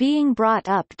 from being brought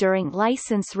up during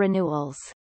license renewals.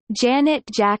 Janet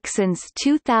Jackson's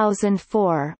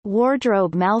 2004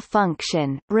 wardrobe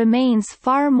malfunction remains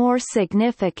far more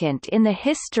significant in the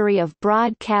history of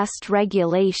broadcast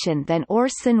regulation than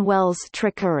Orson Welles'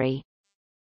 trickery,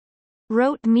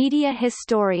 wrote media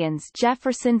historians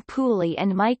Jefferson Pooley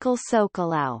and Michael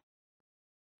Sokolow.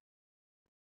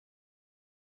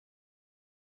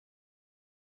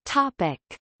 Topic: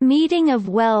 Meeting of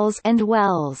Welles and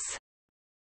Welles.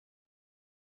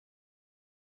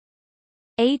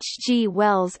 H. G.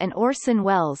 Wells and Orson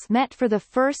Welles met for the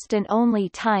first and only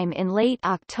time in late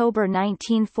October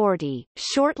 1940,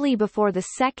 shortly before the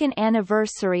second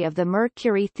anniversary of the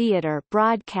Mercury Theater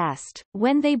broadcast,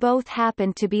 when they both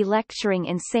happened to be lecturing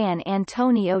in San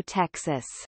Antonio, Texas.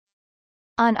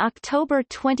 On October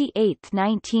 28,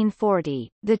 1940,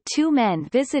 the two men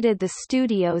visited the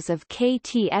studios of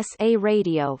KTSA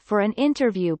Radio for an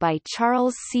interview by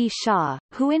Charles C. Shaw,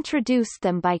 who introduced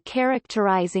them by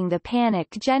characterizing the panic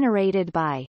generated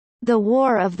by the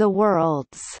War of the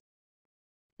Worlds.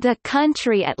 The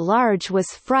country at large was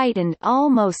frightened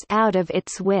almost out of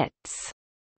its wits.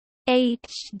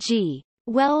 H.G.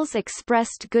 Wells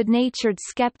expressed good-natured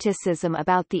skepticism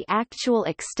about the actual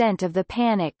extent of the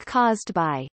panic caused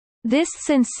by this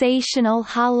sensational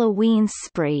Halloween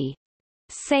spree,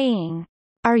 saying,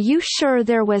 "Are you sure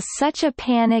there was such a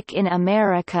panic in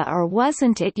America, or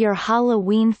wasn't it your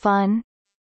Halloween fun?"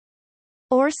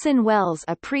 Orson Welles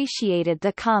appreciated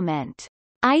the comment.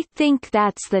 "I think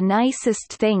that's the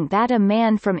nicest thing that a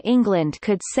man from England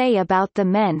could say about the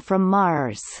men from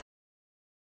Mars.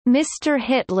 Mr.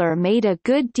 Hitler made a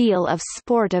good deal of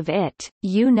sport of it,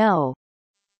 you know.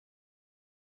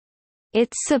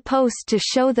 It's supposed to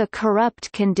show the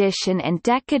corrupt condition and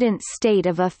decadent state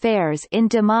of affairs in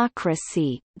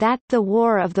democracy, that the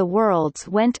War of the Worlds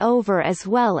went over as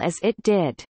well as it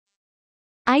did.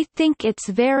 I think it's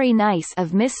very nice of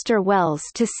Mr. Welles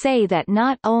to say that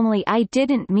not only I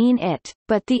didn't mean it,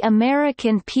 but the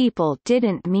American people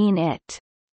didn't mean it."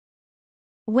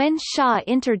 When Shaw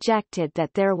interjected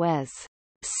that there was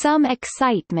some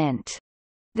excitement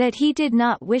that he did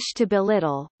not wish to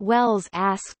belittle, Welles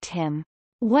asked him,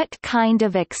 "What kind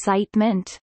of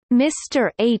excitement?"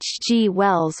 Mr. H. G.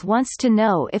 Wells wants to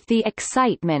know if the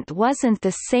excitement wasn't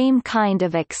the same kind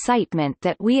of excitement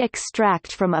that we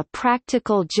extract from a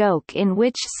practical joke in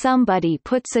which somebody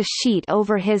puts a sheet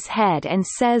over his head and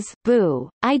says, "Boo,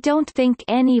 I don't think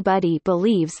anybody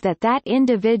believes that that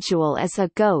individual is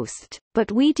a ghost, but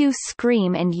we do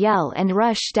scream and yell and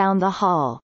rush down the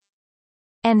hall.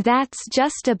 And that's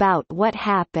just about what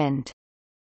happened."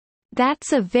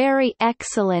 "That's a very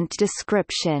excellent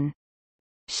description,"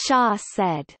 Shaw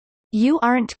said. "You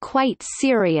aren't quite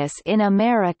serious in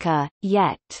America,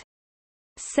 yet,"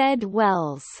 said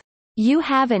Welles. "You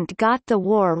haven't got the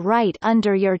war right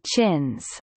under your chins.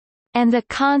 And the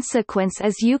consequence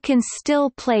is you can still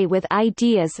play with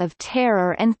ideas of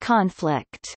terror and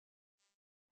conflict.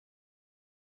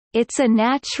 It's a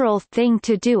natural thing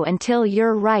to do until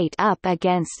you're right up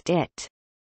against it.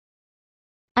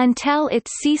 Until it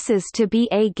ceases to be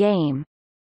a game."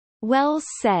 Welles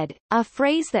said, a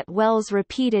phrase that Welles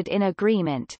repeated in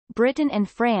agreement. Britain and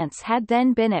France had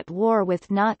then been at war with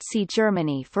Nazi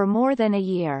Germany for more than a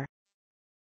year.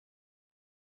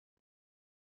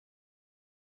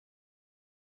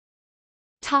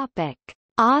 Topic: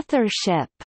 Authorship.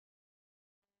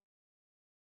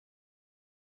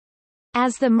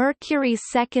 As the Mercury's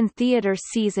second theater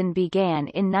season began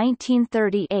in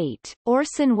 1938,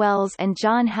 Orson Welles and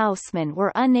John Houseman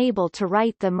were unable to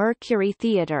write the Mercury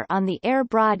Theater on the air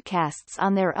broadcasts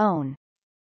on their own.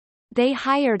 They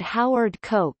hired Howard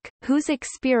Koch, whose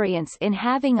experience in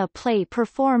having a play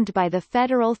performed by the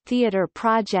Federal Theater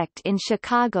Project in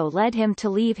Chicago led him to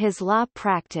leave his law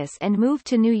practice and move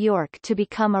to New York to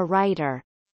become a writer.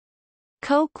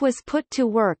 Koch was put to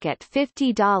work at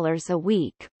 $50 a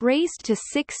week, raised to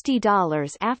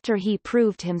 $60 after he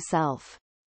proved himself.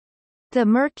 The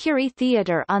Mercury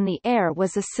Theater on the air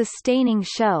was a sustaining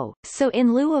show, so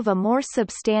in lieu of a more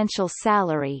substantial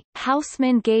salary,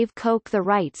 Houseman gave Koch the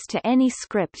rights to any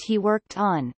script he worked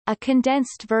on. A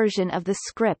condensed version of the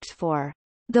script for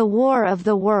The War of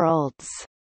the Worlds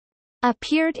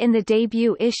appeared in the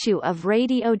debut issue of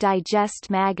Radio Digest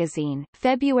magazine,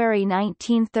 February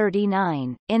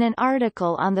 1939, in an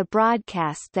article on the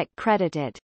broadcast that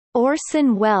credited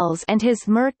Orson Welles and his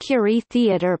Mercury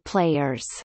Theater players.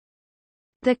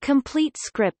 The complete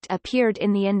script appeared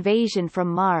in The Invasion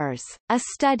from Mars, A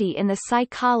Study in the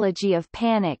Psychology of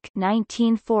Panic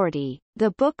 1940,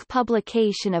 the book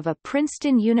publication of a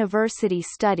Princeton University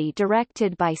study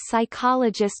directed by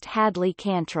psychologist Hadley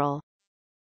Cantrell.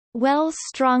 Wells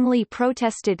strongly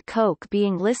protested Koch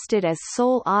being listed as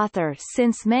sole author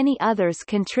since many others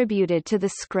contributed to the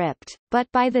script,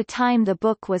 but by the time the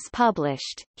book was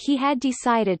published, he had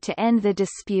decided to end the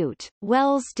dispute.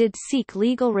 Wells did seek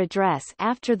legal redress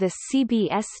after the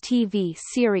CBS TV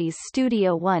series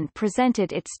Studio One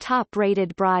presented its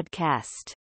top-rated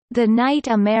broadcast, "The Night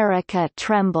America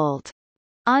Trembled,"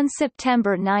 on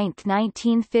September 9,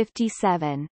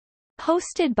 1957.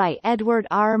 Hosted by Edward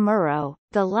R. Murrow,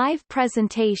 the live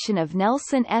presentation of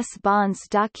Nelson S. Bond's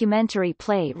documentary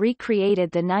play recreated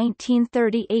the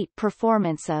 1938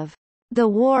 performance of The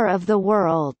War of the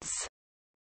Worlds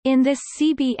in this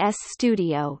CBS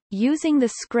studio, using the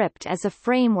script as a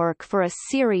framework for a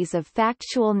series of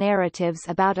factual narratives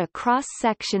about a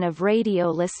cross-section of radio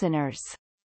listeners.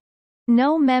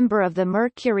 No member of the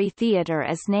Mercury Theatre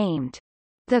is named.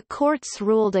 The courts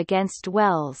ruled against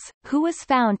Wells, who was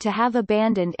found to have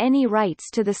abandoned any rights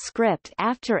to the script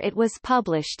after it was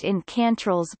published in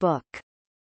Cantrell's book.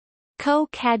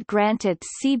 Koch had granted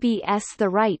CBS the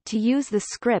right to use the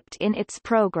script in its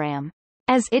program.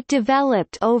 As it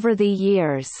developed over the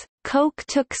years, Koch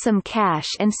took some cash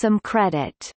and some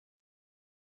credit.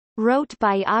 Wrote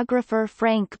biographer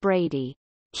Frank Brady.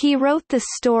 He wrote the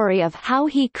story of how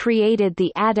he created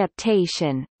the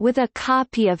adaptation, with a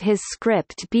copy of his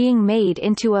script being made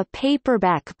into a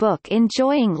paperback book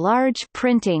enjoying large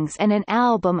printings and an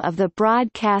album of the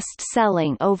broadcast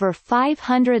selling over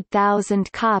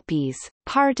 500,000 copies,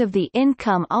 part of the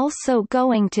income also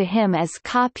going to him as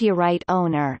copyright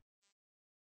owner.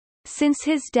 Since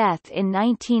his death in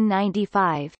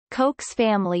 1995, Koch's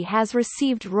family has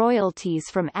received royalties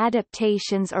from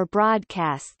adaptations or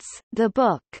broadcasts. The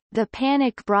book, The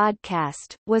Panic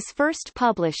Broadcast, was first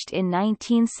published in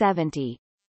 1970.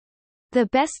 The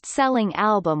best-selling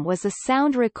album was a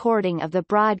sound recording of the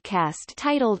broadcast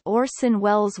titled Orson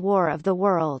Welles' War of the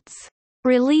Worlds,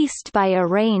 released by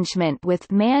arrangement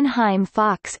with Mannheim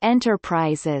Fox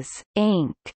Enterprises,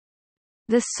 Inc.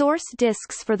 The source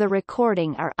discs for the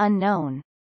recording are unknown.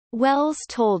 Wells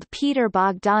told Peter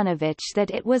Bogdanovich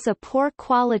that it was a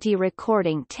poor-quality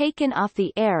recording taken off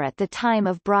the air at the time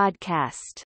of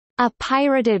broadcast, "a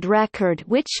pirated record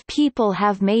which people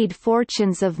have made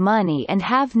fortunes of money and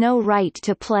have no right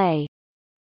to play."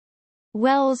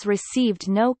 Wells received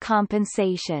no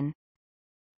compensation.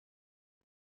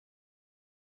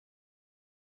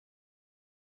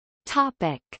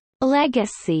 Topic: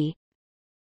 Legacy.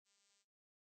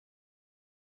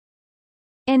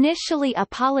 Initially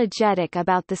apologetic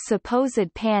about the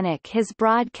supposed panic his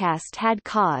broadcast had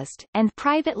caused, and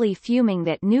privately fuming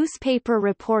that newspaper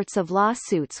reports of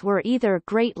lawsuits were either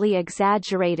greatly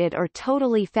exaggerated or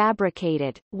totally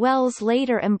fabricated, Wells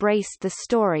later embraced the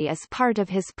story as part of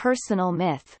his personal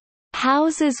myth.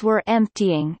 Houses were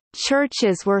emptying,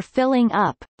 churches were filling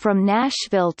up, from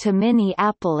Nashville to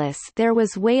Minneapolis there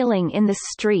was wailing in the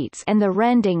streets and the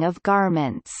rending of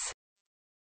garments.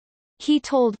 He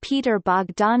told Peter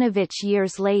Bogdanovich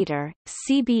years later.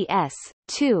 CBS,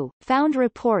 too, found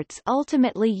reports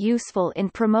ultimately useful in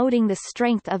promoting the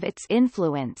strength of its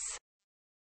influence.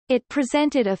 It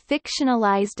presented a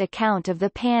fictionalized account of the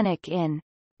panic in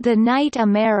The Night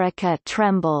America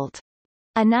Trembled,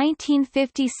 a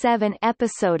 1957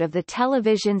 episode of the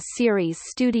television series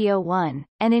Studio One,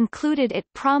 and included it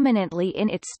prominently in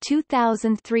its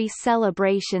 2003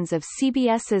 celebrations of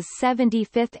CBS's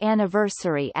 75th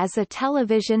anniversary as a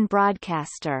television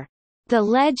broadcaster. The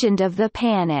Legend of the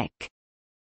Panic,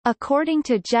 according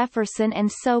to Jefferson and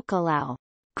Sokolow,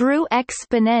 grew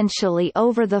exponentially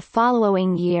over the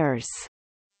following years.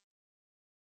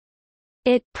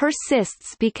 It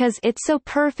persists because it so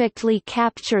perfectly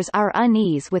captures our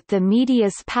unease with the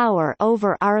media's power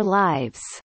over our lives.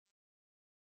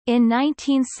 In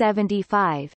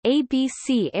 1975,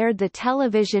 ABC aired the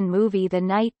television movie The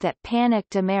Night That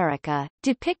Panicked America,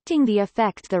 depicting the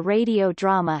effect the radio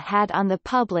drama had on the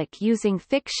public using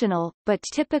fictional, but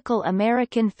typical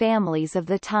American families of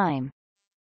the time.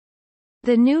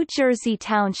 The New Jersey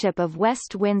township of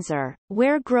West Windsor,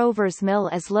 where Grover's Mill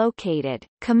is located,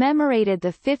 commemorated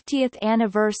the 50th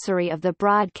anniversary of the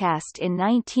broadcast in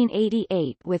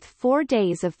 1988 with 4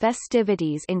 days of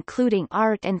festivities including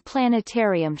art and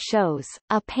planetarium shows,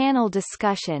 a panel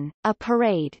discussion, a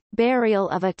parade, burial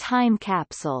of a time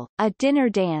capsule, a dinner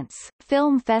dance,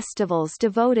 film festivals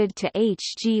devoted to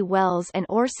H. G. Wells and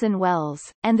Orson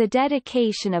Welles, and the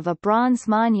dedication of a bronze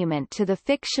monument to the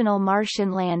fictional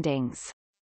Martian landings.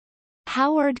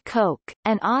 Howard Koch,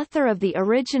 an author of the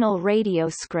original radio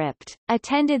script,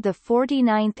 attended the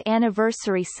 49th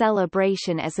anniversary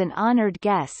celebration as an honored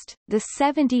guest. The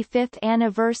 75th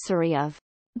anniversary of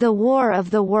The War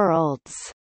of the Worlds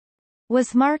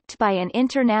was marked by an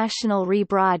international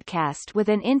rebroadcast with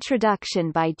an introduction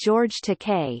by George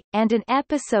Takei, and an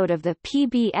episode of the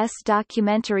PBS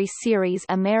documentary series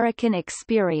American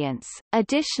Experience.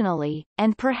 Additionally,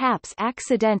 and perhaps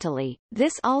accidentally,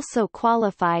 this also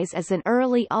qualifies as an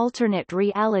early alternate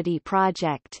reality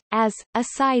project, as,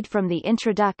 aside from the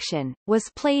introduction,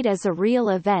 was played as a real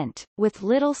event, with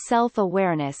little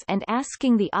self-awareness and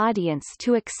asking the audience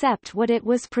to accept what it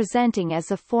was presenting as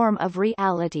a form of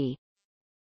reality.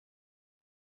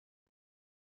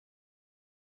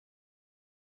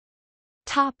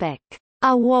 Topic: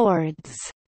 Awards.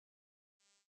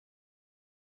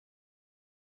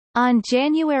 On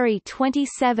January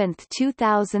 27,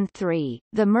 2003,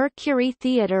 the Mercury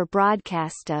Theatre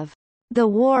broadcast of The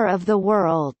War of the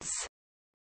Worlds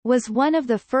was one of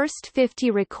the first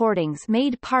 50 recordings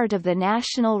made part of the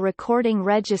National Recording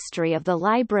Registry of the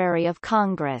Library of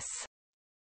Congress.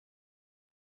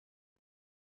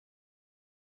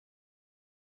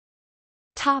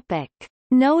 Topic: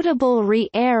 Notable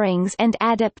re-airings and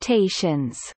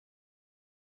adaptations.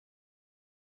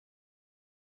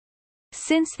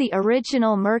 Since the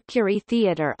original Mercury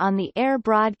Theatre on-the-air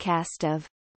broadcast of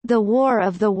The War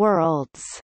of the Worlds,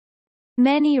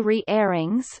 many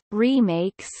re-airings,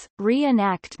 remakes,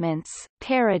 reenactments,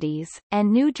 parodies,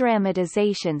 and new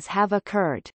dramatizations have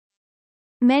occurred.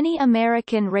 Many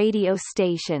American radio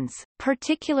stations,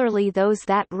 particularly those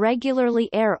that regularly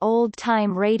air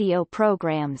old-time radio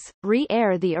programs,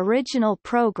 re-air the original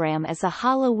program as a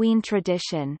Halloween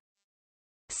tradition.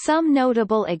 Some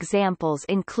notable examples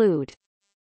include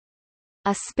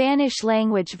a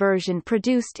Spanish-language version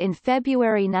produced in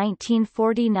February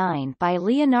 1949 by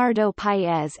Leonardo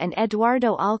Paez and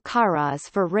Eduardo Alcaraz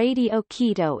for Radio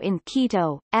Quito in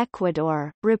Quito,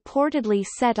 Ecuador, reportedly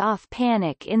set off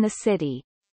panic in the city.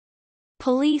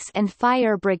 Police and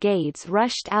fire brigades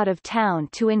rushed out of town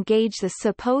to engage the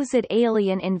supposed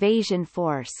alien invasion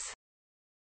force.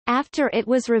 After it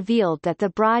was revealed that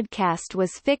the broadcast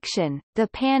was fiction, the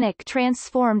panic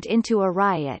transformed into a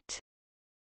riot.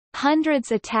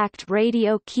 Hundreds attacked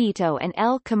Radio Quito and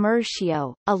El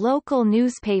Comercio, a local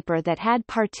newspaper that had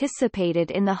participated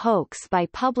in the hoax by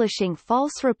publishing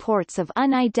false reports of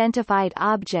unidentified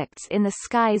objects in the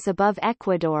skies above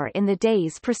Ecuador in the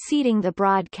days preceding the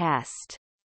broadcast.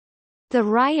 The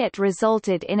riot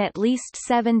resulted in at least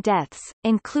 7 deaths,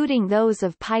 including those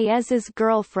of Paez's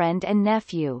girlfriend and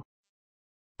nephew.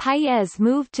 Paez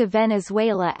moved to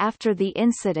Venezuela after the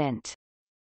incident.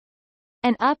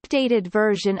 An updated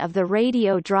version of the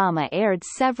radio drama aired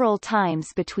several times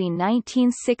between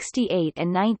 1968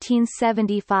 and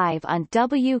 1975 on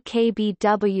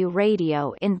WKBW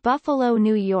Radio in Buffalo,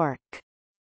 New York.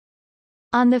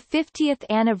 On the 50th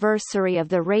anniversary of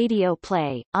the radio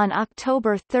play, on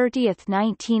October 30,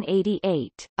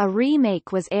 1988, a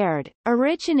remake was aired,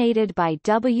 originated by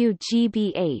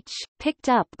WGBH, picked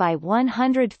up by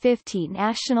 150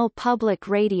 national public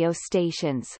radio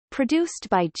stations, produced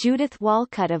by Judith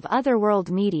Walcott of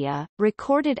Otherworld Media,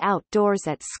 recorded outdoors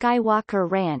at Skywalker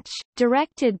Ranch,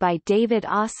 directed by David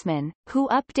Osman, who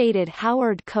updated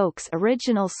Howard Koch's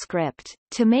original script,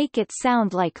 to make it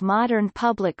sound like modern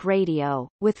public radio,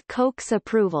 with Koch's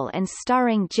approval and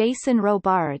starring Jason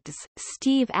Robards,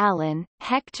 Steve Allen,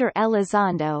 Hector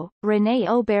Elizondo, Renee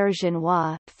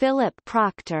Auberjonois, Philip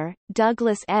Proctor,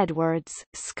 Douglas Edwards,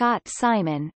 Scott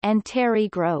Simon, and Terry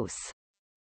Gross.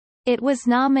 It was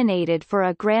nominated for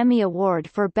a Grammy Award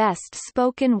for Best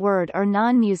Spoken Word or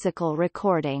Non-Musical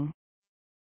Recording.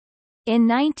 In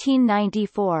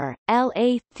 1994,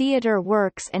 L.A. Theater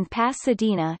Works and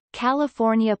Pasadena,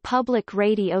 California public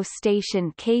radio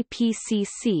station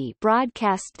KPCC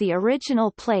broadcast the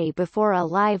original play before a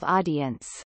live audience.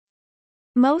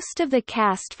 Most of the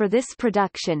cast for this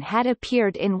production had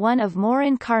appeared in one of more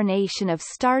incarnation of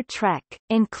Star Trek,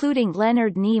 including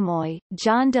Leonard Nimoy,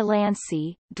 John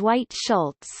Delancey, Dwight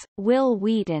Schultz, Will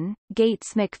Wheaton,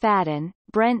 Gates McFadden,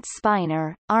 Brent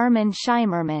Spiner, Armin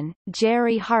Shimerman,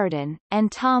 Jerry Hardin, and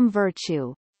Tom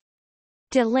Virtue.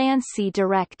 Delancey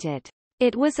directed.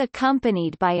 It was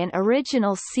accompanied by an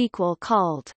original sequel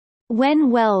called When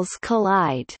Wells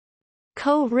Collide,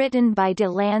 co-written by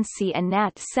Delancey and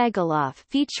Nat Segaloff,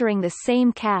 featuring the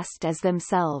same cast as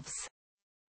themselves.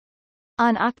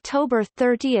 On October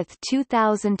 30,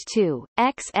 2002,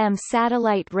 XM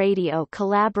Satellite Radio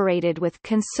collaborated with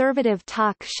conservative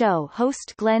talk show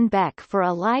host Glenn Beck for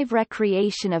a live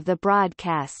recreation of the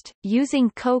broadcast,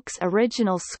 using Koch's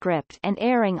original script and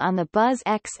airing on the Buzz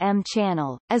XM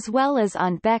channel, as well as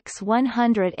on Beck's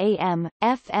 100 AM,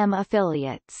 FM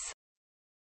affiliates.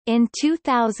 In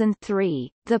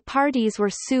 2003, the parties were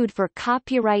sued for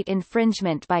copyright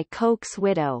infringement by Koch's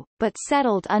widow, but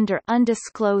settled under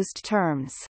undisclosed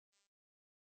terms.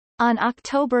 On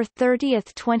October 30,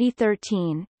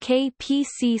 2013,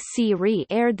 KPCC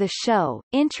re-aired the show,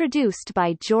 introduced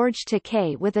by George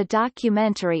Takei with a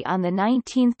documentary on the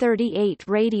 1938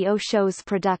 radio show's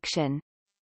production.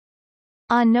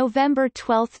 On November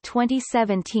 12,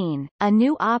 2017, a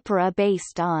new opera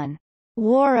based on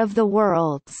War of the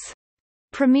Worlds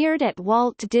premiered at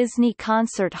Walt Disney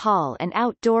Concert Hall and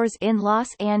Outdoors in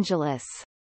Los Angeles.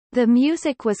 The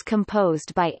music was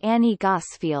composed by Annie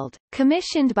Gosfield,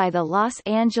 commissioned by the Los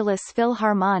Angeles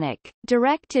Philharmonic,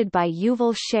 directed by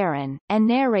Yuval Sharon, and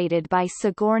narrated by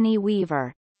Sigourney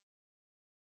Weaver.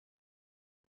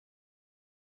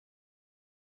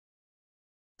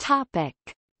 Topic: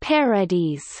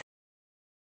 Parodies.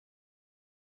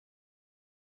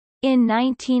 In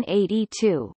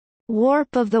 1982,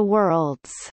 Warp of the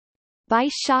Worlds by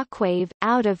Shockwave,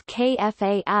 out of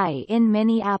KFAI in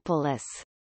Minneapolis.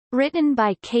 Written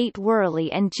by Kate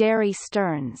Worley and Jerry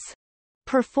Stearns.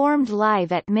 Performed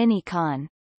live at Minicon.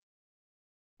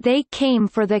 They Came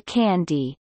for the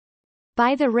Candy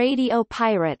by the Radio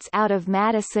Pirates out of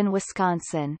Madison,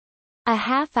 Wisconsin. A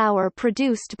half-hour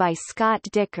produced by Scott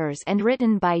Dickers and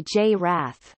written by Jay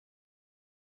Rath.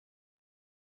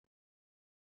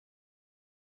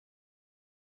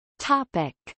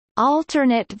 Topic: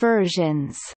 Alternate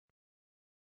versions.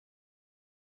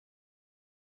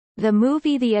 The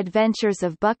movie The Adventures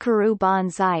of Buckaroo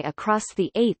Banzai Across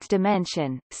the Eighth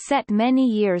Dimension, set many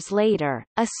years later,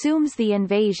 assumes the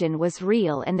invasion was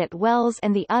real and that Wells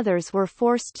and the others were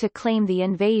forced to claim the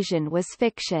invasion was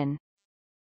fiction.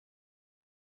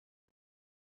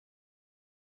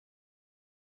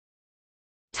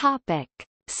 Topic: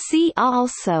 See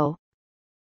also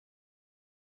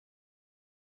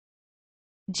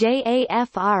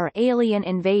JAFR alien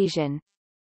invasion,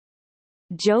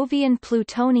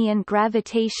 Jovian-Plutonian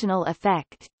gravitational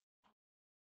effect.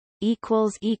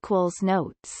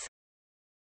 Notes